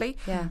child friendly.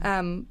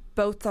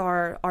 both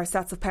our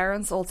sets of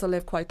parents also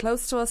live quite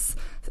close to us.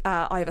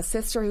 I have a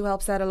sister who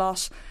helps out a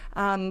lot.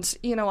 And,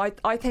 you know,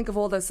 I think of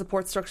all those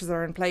support structures that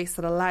are in place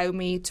that allow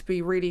me to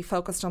be really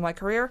focused on my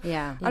career.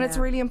 And it's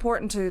really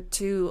important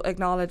to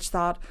acknowledge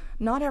that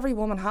not every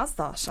woman has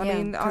that. I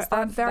mean,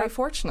 I'm very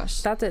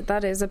fortunate.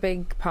 That is a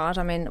big part.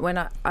 I mean,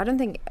 I don't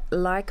think,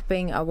 like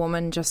being a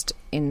woman just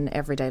in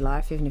everyday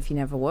life, even if you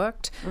never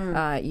worked,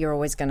 you're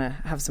always going to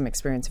have some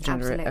experience of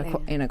gender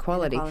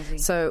inequality.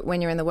 So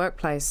when you're in the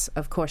workplace,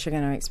 of course, you're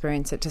going to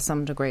experience it to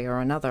some degree or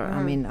another.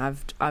 I mean,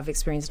 I've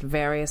experienced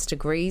various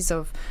degrees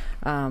of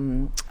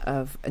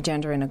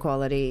gender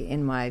inequality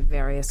in my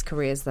various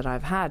careers that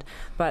I've had.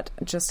 But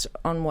just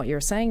on what you're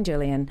saying,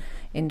 Gillian,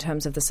 in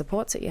terms of the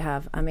supports that you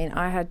have, I mean,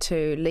 I had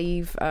to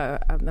leave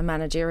a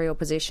managerial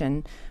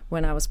position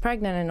when I was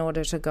pregnant in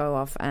order to go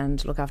off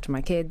and look after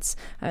my kids.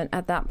 And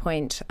at that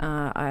point,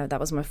 that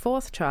was my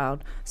 4th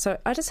child. So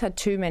I just had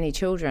too many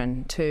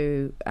children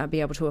to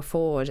be able to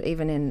afford,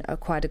 even in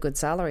quite a good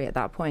salary at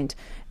that point,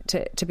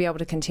 to be able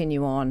to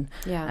continue on.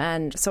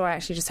 And so I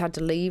actually just had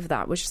to leave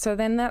that, so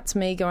then that's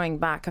me going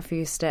back a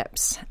few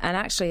steps. And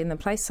actually in the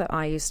place that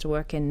I used to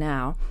work in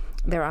now,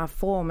 there are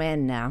 4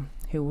 men now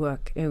who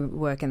work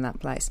in that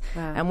place.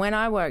 And when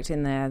I worked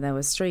in there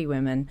was 3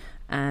 women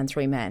and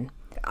 3 men.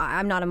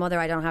 I'm not a mother,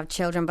 I don't have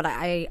children, but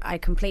I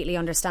completely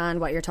understand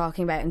what you're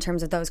talking about in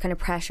terms of those kind of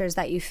pressures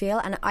that you feel.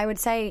 And I would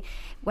say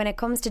when it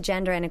comes to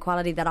gender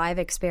inequality that I've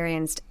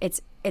experienced,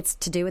 it's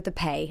to do with the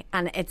pay.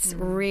 And it's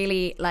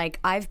really, like,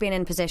 I've been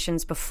in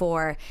positions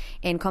before,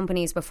 in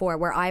companies before,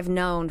 where I've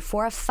known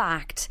for a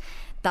fact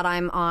that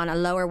I'm on a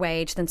lower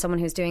wage than someone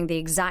who's doing the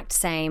exact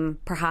same,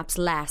 perhaps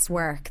less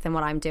work than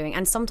what I'm doing.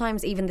 And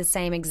sometimes even the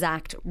same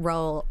exact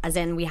role, as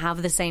in we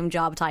have the same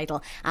job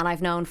title. And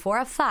I've known for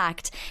a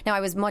fact, now I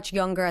was much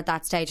younger at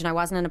that stage and I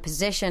wasn't in a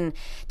position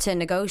to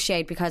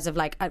negotiate because of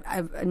like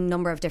a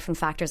number of different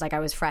factors, like I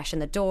was fresh in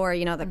the door,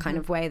 you know, the kind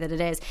of way that it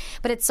is.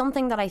 But it's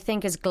something that I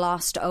think is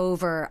glossed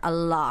over a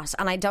lot.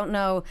 And I don't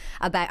know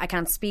I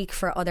can't speak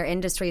for other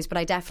industries, but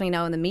I definitely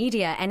know in the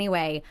media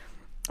anyway,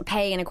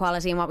 pay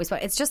inequality and what we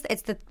spoke. It's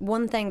the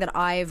one thing that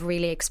I've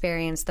really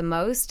experienced the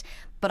most.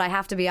 But I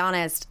have to be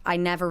honest, I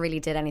never really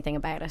did anything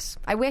about it.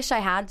 I wish I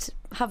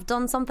have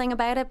done something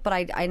about it, but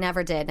I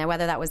never did. Now,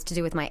 whether that was to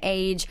do with my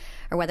age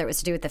or whether it was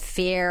to do with the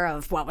fear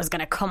of what was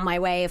going to come my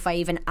way if I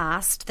even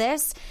asked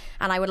this.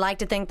 And I would like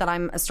to think that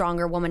I'm a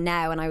stronger woman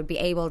now and I would be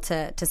able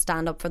to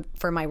stand up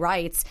for my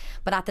rights.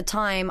 But at the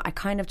time, I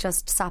kind of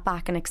just sat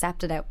back and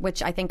accepted it,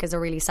 which I think is a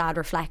really sad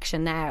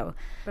reflection now.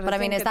 But I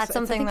mean, is that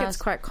something I think it's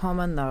quite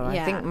common, though.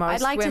 Yeah, I think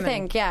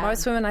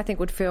most women, I think,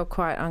 would feel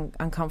quite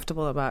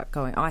uncomfortable about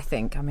going. I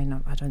mean,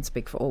 I don't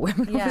speak for all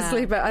women,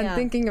 obviously, but I'm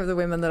thinking of the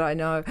women that I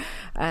know,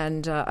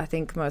 and I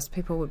think most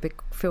people would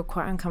feel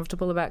quite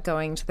uncomfortable about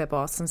going to their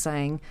boss and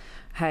saying,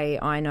 hey,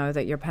 I know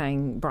that you're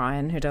paying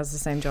Brian, who does the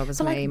same job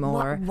as me,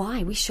 more.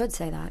 Why? We should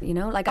say that, you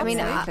know? Like, I mean,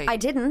 I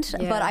didn't,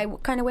 but I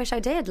kind of wish I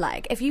did.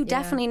 Like, if you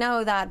definitely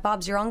know that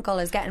Bob's your uncle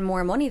is getting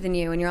more money than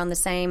you and you're on the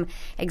same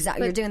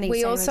you're doing the same.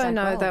 We also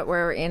know role. that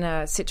we're in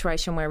a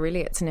situation where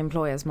really it's an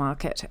employer's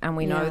market, and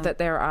we know that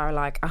there are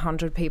like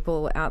 100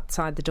 people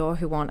outside the door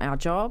who want our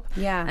job.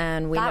 Yeah.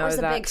 And we that know was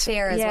a big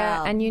fear as well.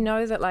 Yeah, and you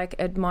know that like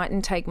it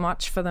mightn't take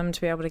much for them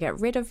to be able to get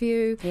rid of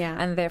you. Yeah.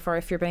 And therefore,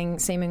 if you're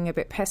seeming a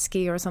bit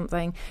pesky or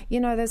something, you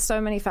know, there's so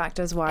many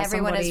factors why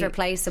everyone is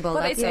replaceable.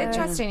 But it's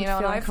interesting, you know,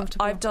 and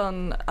I've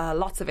done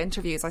lots of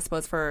interviews, I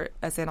suppose,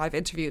 I've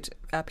interviewed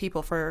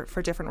people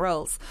for different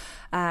roles,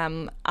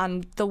 and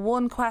the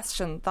one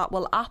question that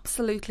will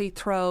absolutely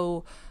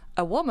throw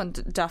a woman,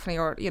 definitely,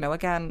 or, you know,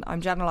 again, I'm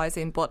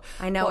generalising, but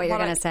I know what you're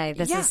going to say.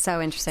 This is so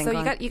interesting. So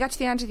you get to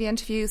the end of the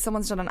interview,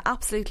 someone's done an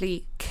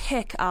absolutely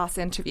kick-ass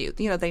interview.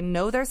 You know, they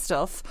know their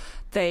stuff.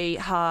 They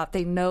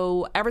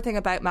know everything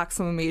about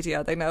Maximum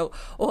Media. They know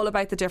all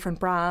about the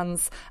different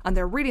brands, and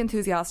they're really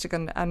enthusiastic.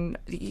 And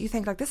you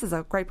think, like, this is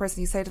a great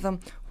person. You say to them,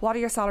 "What are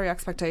your salary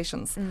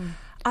expectations?"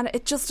 And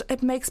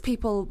it makes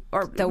people,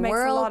 or the makes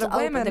world a lot of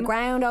women, the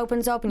ground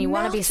opens up and you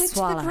want to be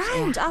swallowed. The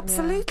ground,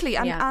 absolutely.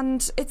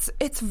 And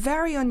it's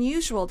very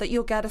unusual that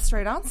you'll get a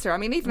straight answer. I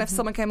mean, even if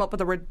someone came up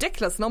with a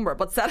ridiculous number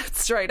but said it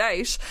straight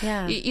out,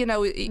 you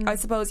know, I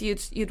suppose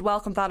you'd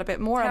welcome that a bit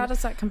more. How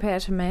does that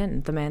compare to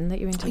the men that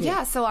you interview?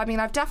 Yeah, so I mean,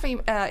 I've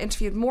definitely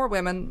interviewed more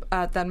women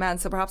than men,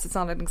 so perhaps it's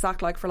not an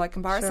exact like for like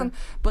comparison. Sure.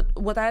 But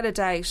without a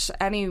doubt,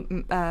 any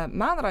man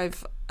that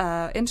I've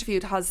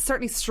interviewed has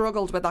certainly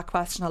struggled with that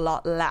question a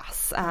lot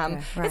less.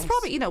 It's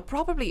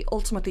probably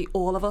ultimately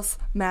all of us,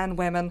 men,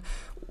 women,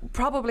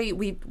 probably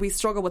we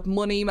struggle with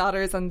money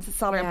matters and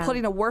salary and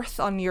putting a worth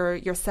on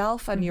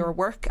yourself and your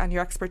work and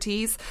your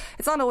expertise.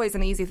 It's not always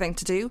an easy thing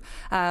to do,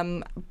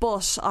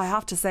 but I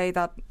have to say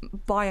that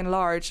by and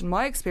large, in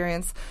my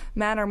experience,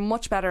 men are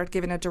much better at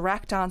giving a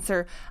direct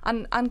answer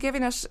and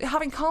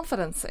having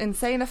confidence in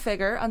saying a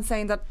figure and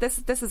saying that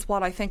this is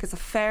what I think is a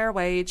fair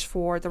wage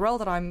for the role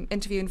that I'm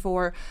interviewing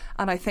for,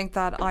 and I think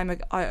that I'm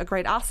a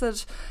great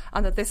asset,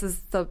 and that this is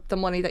the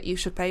money that you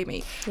should pay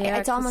me. Yeah,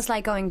 it's almost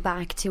like going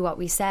back to what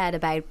we said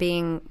about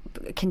being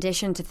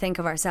conditioned to think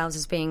of ourselves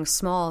as being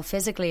small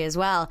physically as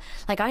well.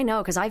 Like, I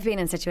know, because I've been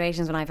in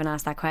situations when I've been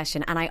asked that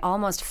question and I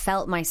almost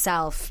felt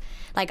myself,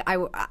 like,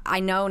 I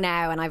know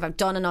now, and I've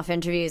done enough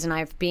interviews and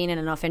I've been in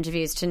enough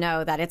interviews to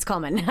know that it's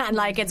coming. And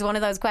like, it's one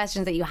of those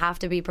questions that you have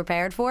to be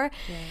prepared for.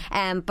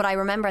 But I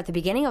remember at the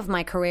beginning of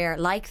my career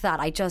like that,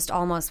 I just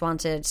almost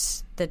wanted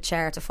the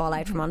chair to fall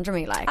out from under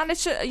me. Like, and it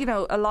should, you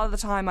know, a lot of the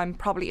time I'm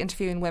probably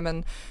interviewing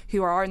women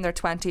who are in their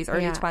 20s,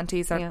 early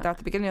 20s, they're at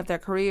the beginning of their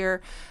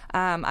career,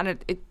 and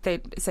they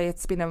say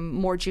it's been a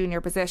more junior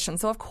position.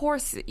 So of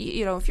course,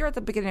 you know, if you're at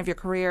the beginning of your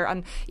career,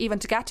 and even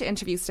to get to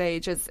interview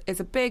stage is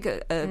a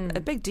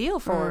big deal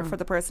for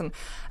the person.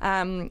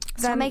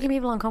 Stop making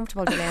people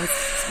uncomfortable, Gillian.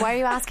 Why are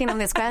you asking them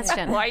this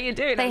question? Why are you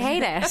doing it? They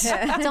hate it.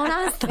 Don't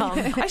ask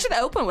them. I should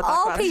open with that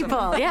all question.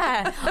 People,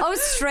 yeah. Oh,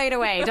 straight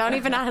away. Don't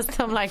even ask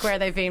them like where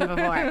they've been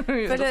before.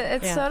 But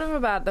it's sort of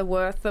about the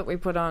worth that we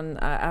put on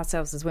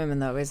ourselves as women,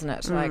 though, isn't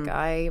it? Like,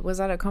 I was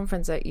at a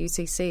conference at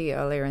UCC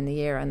earlier in the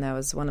year, and there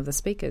was one of the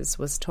speakers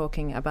was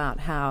talking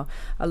about how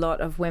a lot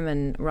of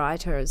women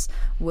writers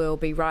will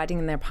be writing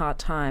in their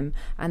part-time,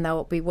 and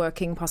they'll be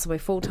working possibly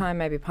full-time,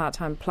 maybe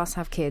part-time, plus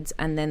have kids,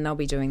 and then they'll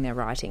be doing their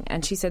writing.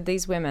 And she said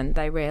these women,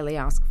 they rarely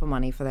ask for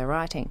money for their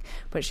writing.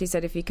 But she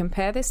said if you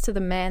compare this to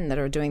the men that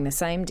are doing the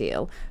same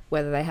deal,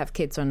 whether they have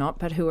kids or not,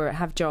 but who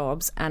have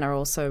jobs and are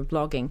also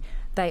blogging,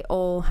 they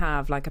all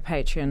have like a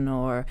Patreon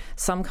or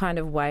some kind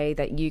of way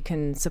that you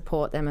can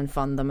support them and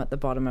fund them at the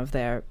bottom of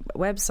their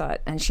website.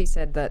 And she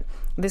said that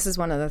this is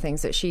one of the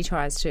things that she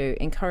tries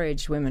to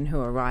encourage women who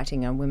are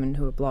writing and women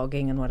who are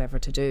blogging and whatever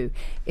to do,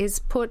 is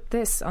put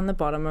this on the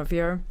bottom of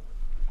your,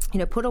 you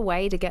know, put a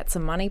way to get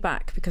some money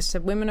back, because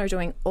women are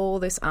doing all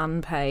this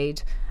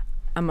unpaid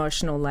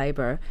emotional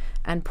labour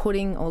and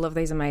putting all of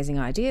these amazing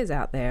ideas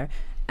out there,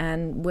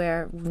 and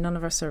where none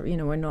of us are, you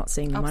know, we're not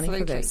seeing the money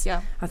for this.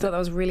 Yeah. I thought that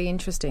was really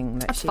interesting.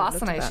 That's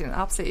fascinating,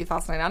 absolutely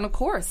fascinating. And of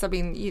course, I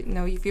mean, you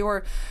know, if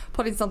you're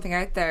putting something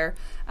out there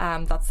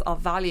that's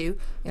of value,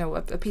 you know,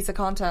 a piece of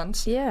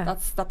content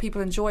that people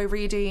enjoy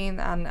reading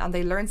and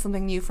they learn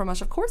something new from it,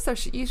 of course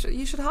you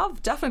should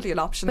have definitely an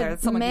option there.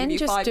 That someone men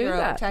give you just do €5,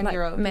 that. €10.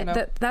 Like, you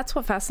know? That's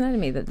what fascinated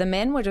me, that the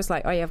men were just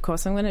like, oh yeah, of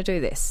course I'm going to do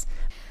this.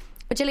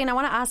 But Gillian, I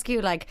want to ask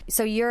you, like,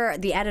 so you're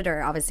the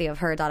editor, obviously, of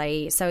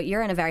Her.ie, so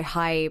you're in a very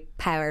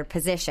high-powered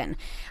position.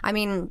 I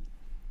mean,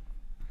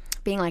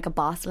 being like a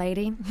boss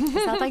lady, is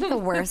that like the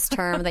worst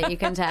term that you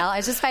can tell? I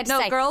was just about to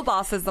say, girl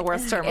boss is the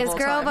worst term of all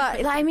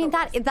time. I mean,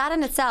 that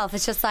in itself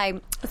is just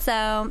like,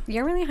 so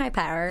you're really high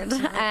powered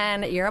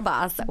and you're a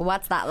boss.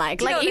 What's that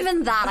like? Like,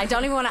 even that, I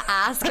don't even want to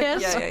ask it.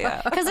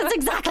 Because it's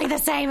exactly the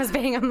same as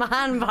being a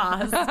man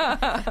boss.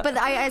 But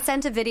I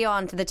sent a video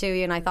on to the two of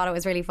you and I thought it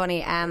was really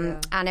funny.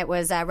 And it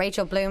was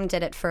Rachel Bloom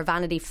did it for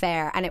Vanity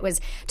Fair, and it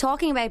was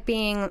talking about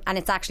being, and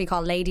it's actually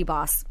called Lady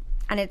Boss,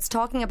 and it's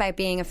talking about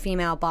being a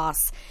female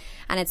boss.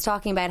 And it's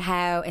talking about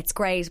how it's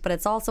great, but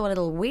it's also a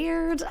little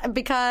weird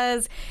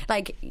because,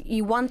 like,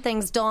 you want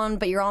things done,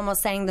 but you're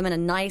almost saying them in a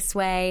nice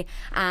way,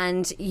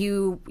 and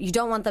you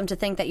don't want them to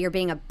think that you're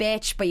being a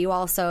bitch, but you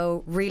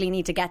also really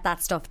need to get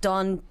that stuff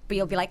done. But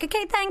you'll be like,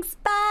 okay, thanks,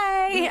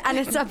 bye. And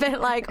it's a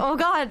bit like, oh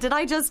God, did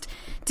I just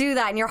do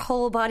that? And your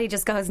whole body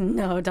just goes,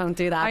 no, don't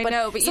do that. I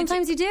know, but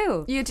sometimes you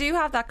do. You do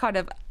have that kind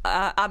of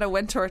Anna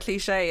Wintour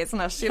cliche, isn't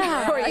it? You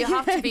know, where you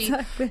have to be,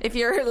 exactly. If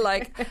you're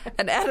like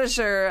an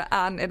editor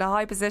and in a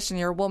high position,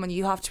 you're a woman,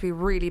 you have to be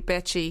really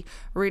bitchy,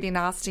 really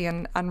nasty,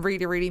 and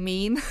really, really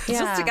mean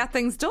just to get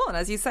things done,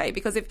 as you say.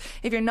 Because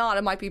if you're not,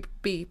 it might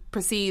be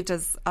perceived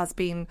as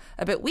being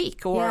a bit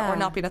weak or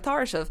not being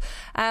authoritative.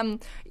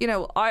 You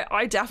know,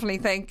 I definitely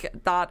think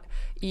that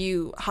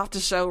you have to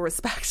show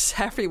respect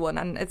to everyone,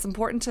 and it's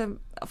important to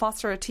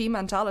foster a team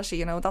mentality.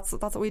 You know, that's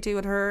what we do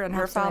with her and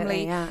her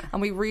family,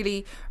 and we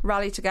really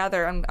rally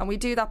together, and we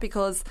do that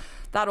because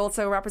that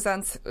also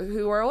represents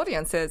who our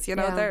audience is. You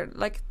know, they're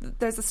like,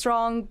 there's a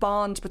strong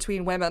bond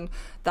between women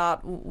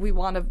that we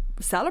want to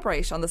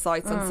celebrate on the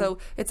sites, and so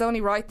it's only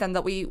right then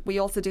that we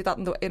also do that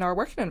in our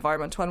working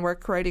environment when we're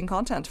creating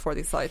content for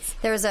these sites.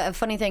 There was a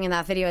funny thing in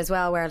that video as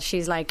well, where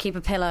she's like, keep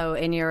a pillow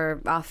in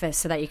your office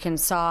so that you can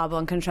sob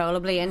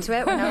uncontrollably into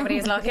it when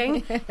nobody's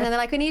looking, and then they're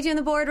like, we need you in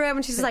the boardroom,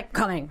 and she's just like,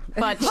 coming,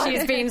 but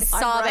she's been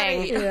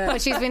sobbing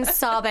but she's been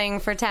sobbing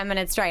for 10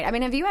 minutes straight. I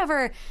mean, have you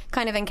ever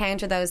kind of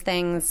encountered those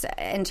things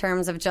in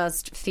terms of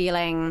just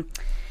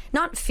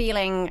not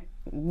feeling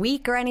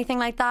weak or anything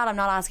like that? I'm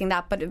not asking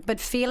that, but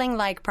feeling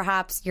like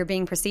perhaps you're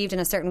being perceived in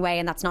a certain way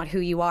and that's not who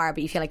you are,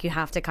 but you feel like you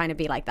have to kind of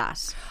be like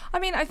that. I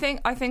mean, I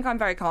think I'm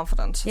very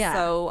confident.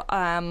 So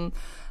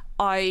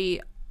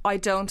I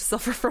don't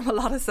suffer from a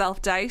lot of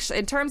self-doubt.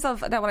 In terms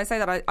of, now when I say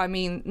that, I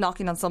mean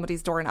knocking on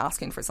somebody's door and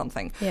asking for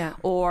something. Yeah.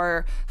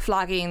 Or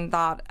flagging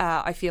that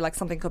I feel like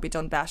something could be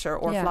done better.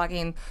 Or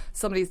flagging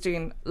somebody's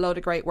doing a load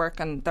of great work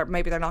and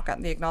maybe they're not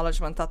getting the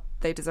acknowledgement that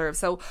they deserve.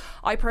 So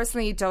I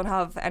personally don't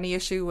have any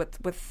issue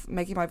with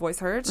making my voice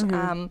heard.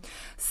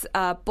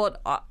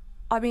 But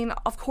I mean,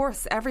 of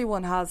course,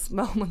 everyone has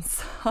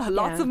moments,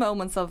 lots of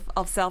moments of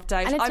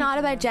self-doubt. And it's not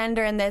about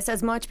gender in this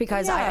as much,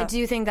 because I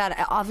do think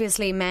that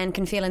obviously men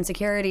can feel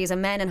insecurities,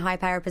 and men in high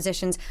power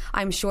positions,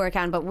 I'm sure,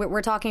 can. But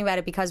we're talking about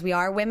it because we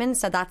are women,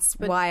 so that's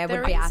why I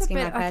would be asking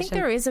that question. I think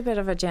there is a bit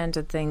of a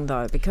gendered thing,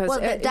 though, because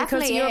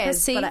you're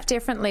perceived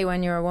differently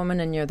when you're a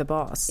woman and you're the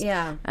boss.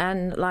 Yeah.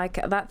 And like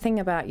that thing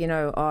about, you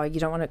know, you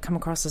don't want to come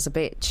across as a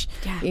bitch.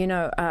 Yeah. You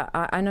know,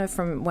 I know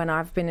from when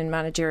I've been in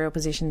managerial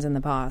positions in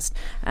the past,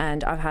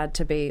 and I've had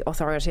to be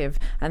authoritative,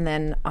 and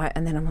then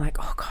I'm like,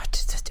 oh God,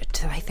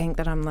 do they think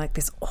that I'm like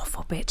this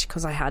awful bitch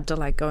because I had to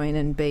like go in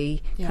and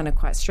be kind of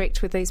quite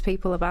strict with these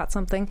people about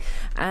something,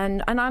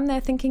 and I'm there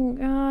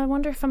thinking, I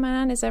wonder if a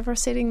man is ever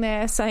sitting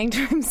there saying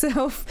to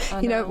himself,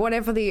 you know,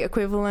 whatever the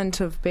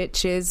equivalent of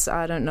bitch is,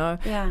 I don't know,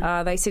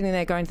 they sitting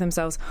there going to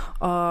themselves,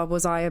 oh,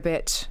 was I a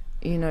bit,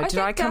 you know, did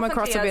I come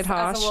across a bit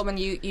harsh? As a woman,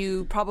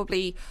 you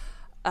probably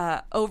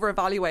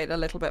over-evaluate a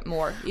little bit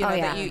more, you know,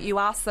 that you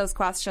ask those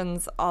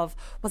questions of,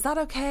 was that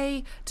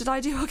okay, did I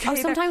do okay?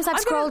 Sometimes I've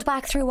scrolled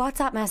back through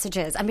WhatsApp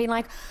messages and been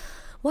like,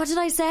 what did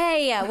I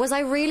say? Was I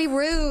really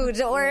rude?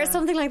 Or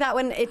something like that,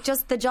 when it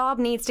just, the job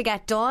needs to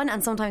get done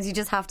and sometimes you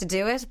just have to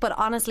do it. But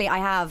honestly, I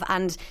have,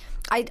 and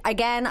I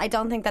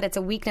don't think that it's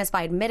a weakness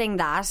by admitting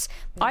that.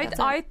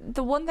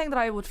 The one thing that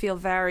I would feel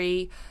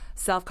very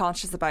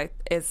self-conscious about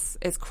is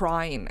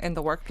crying in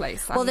the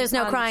workplace. Well, there's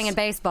no crying in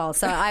baseball,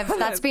 so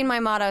that's been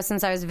my motto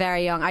since I was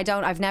very young.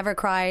 I've never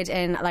cried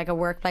in like a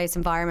workplace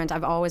environment.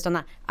 I've always done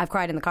that. I've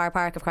cried in the car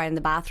park, I've cried in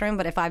the bathroom,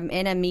 but if I'm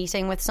in a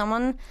meeting with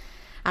someone,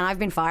 and I've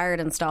been fired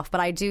and stuff,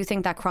 but I do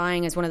think that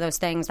crying is one of those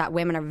things that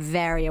women are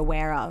very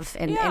aware of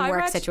in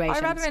work situations.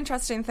 I read an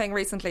interesting thing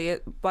recently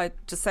by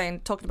just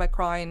talking about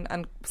crying,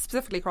 and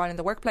specifically crying in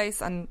the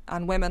workplace and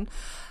women,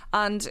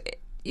 and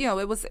you know,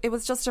 it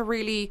was just a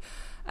really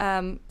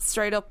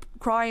straight up,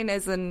 crying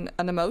is an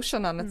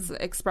emotion, and it's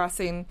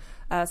expressing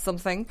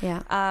something,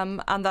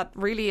 and that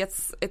really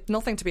it's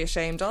nothing to be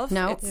ashamed of.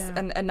 No. It's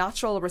a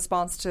natural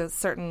response to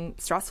certain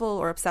stressful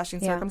or upsetting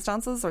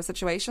circumstances or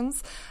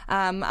situations,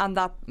 and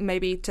that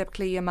maybe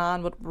typically a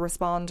man would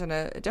respond in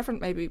a different,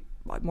 maybe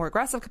more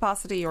aggressive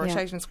capacity, or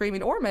shouting and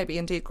screaming, or maybe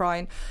indeed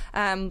crying,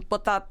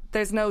 but that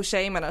there's no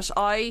shame in it.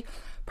 I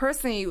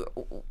personally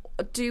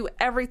do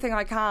everything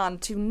I can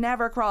to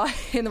never cry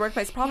in the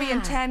workplace, probably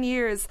in 10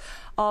 years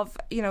of,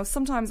 you know,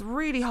 sometimes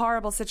really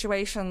horrible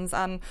situations,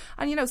 and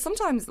you know,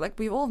 sometimes like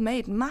we've all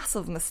made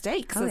massive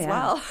mistakes as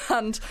well,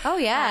 and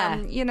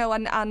you know,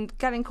 and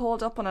getting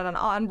called up on it,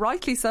 and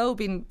rightly so,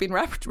 being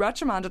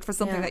reprimanded for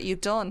something that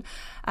you've done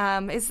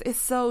is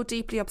so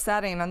deeply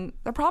upsetting. And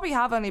there probably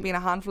have only been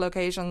a handful of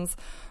occasions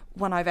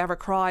when I've ever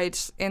cried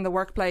in the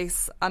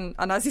workplace, and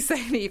as you say,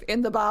 Niamh,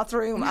 in the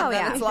bathroom, and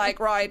then it's like,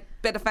 right,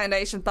 bit of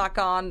foundation back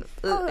on,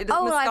 mascara, I've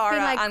been,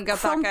 like, and get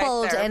back out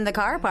crumpled there in the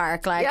car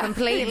park, like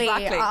completely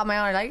on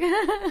my own,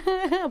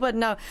 like. But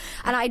no,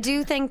 and I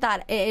do think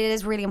that it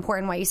is really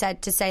important what you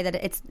said, to say that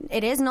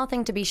it is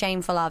nothing to be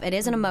shameful of. It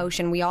is an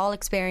emotion. We all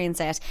experience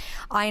it.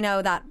 I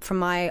know that from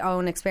my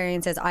own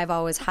experiences, I've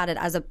always had it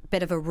as a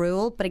bit of a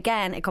rule. But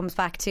again, it comes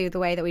back to the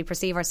way that we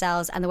perceive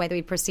ourselves and the way that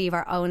we perceive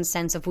our own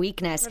sense of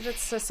weakness. But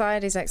it's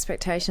society's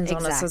expectations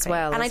on us as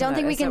well. And I don't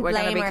think we can blame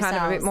ourselves. We're going to be kind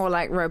of a bit more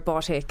like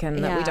robotic,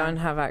 and that we don't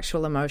have actual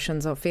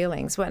emotions or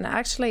feelings. When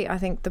actually, I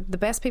think the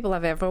best people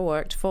I've ever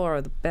worked for,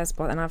 or the best,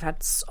 and I've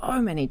had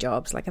so many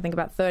jobs, like I think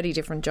about 30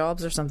 different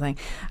jobs or something,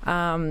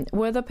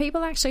 were the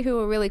people actually who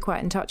were really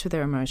quite in touch with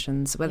their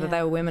emotions, whether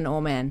they were women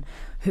or men,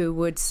 who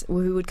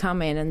would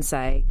come in and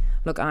say,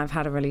 look, I've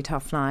had a really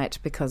tough night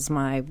because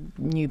my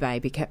new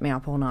baby kept me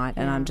up all night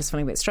and I'm just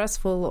feeling a bit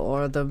stressful.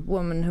 Or the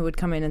woman who would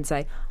come in and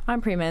say,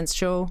 I'm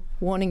premenstrual,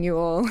 warning you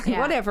all,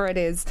 whatever it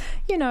is.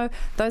 You know,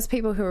 those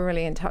people who are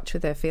really in touch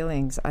with their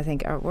feelings, I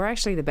think, were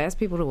actually the best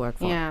people to work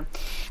for. Yeah.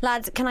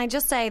 Lads, can I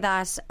just say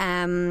that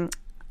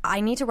I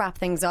need to wrap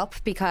things up,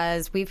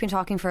 because we've been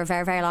talking for a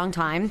very, very long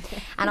time,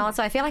 and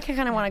also I feel like I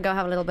kind of want to go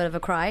have a little bit of a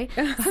cry.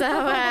 So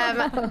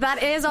that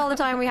is all the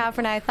time we have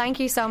for now. Thank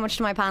you so much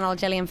to my panel,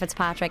 Gillian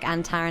Fitzpatrick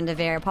and Taryn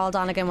DeVere. Paul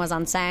Donegan was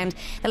on sound.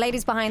 The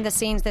ladies behind the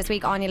scenes this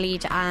week, Anya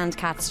Leach and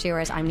Kath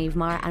Stewart. I'm Niamh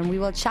Maher, and we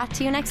will chat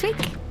to you next week.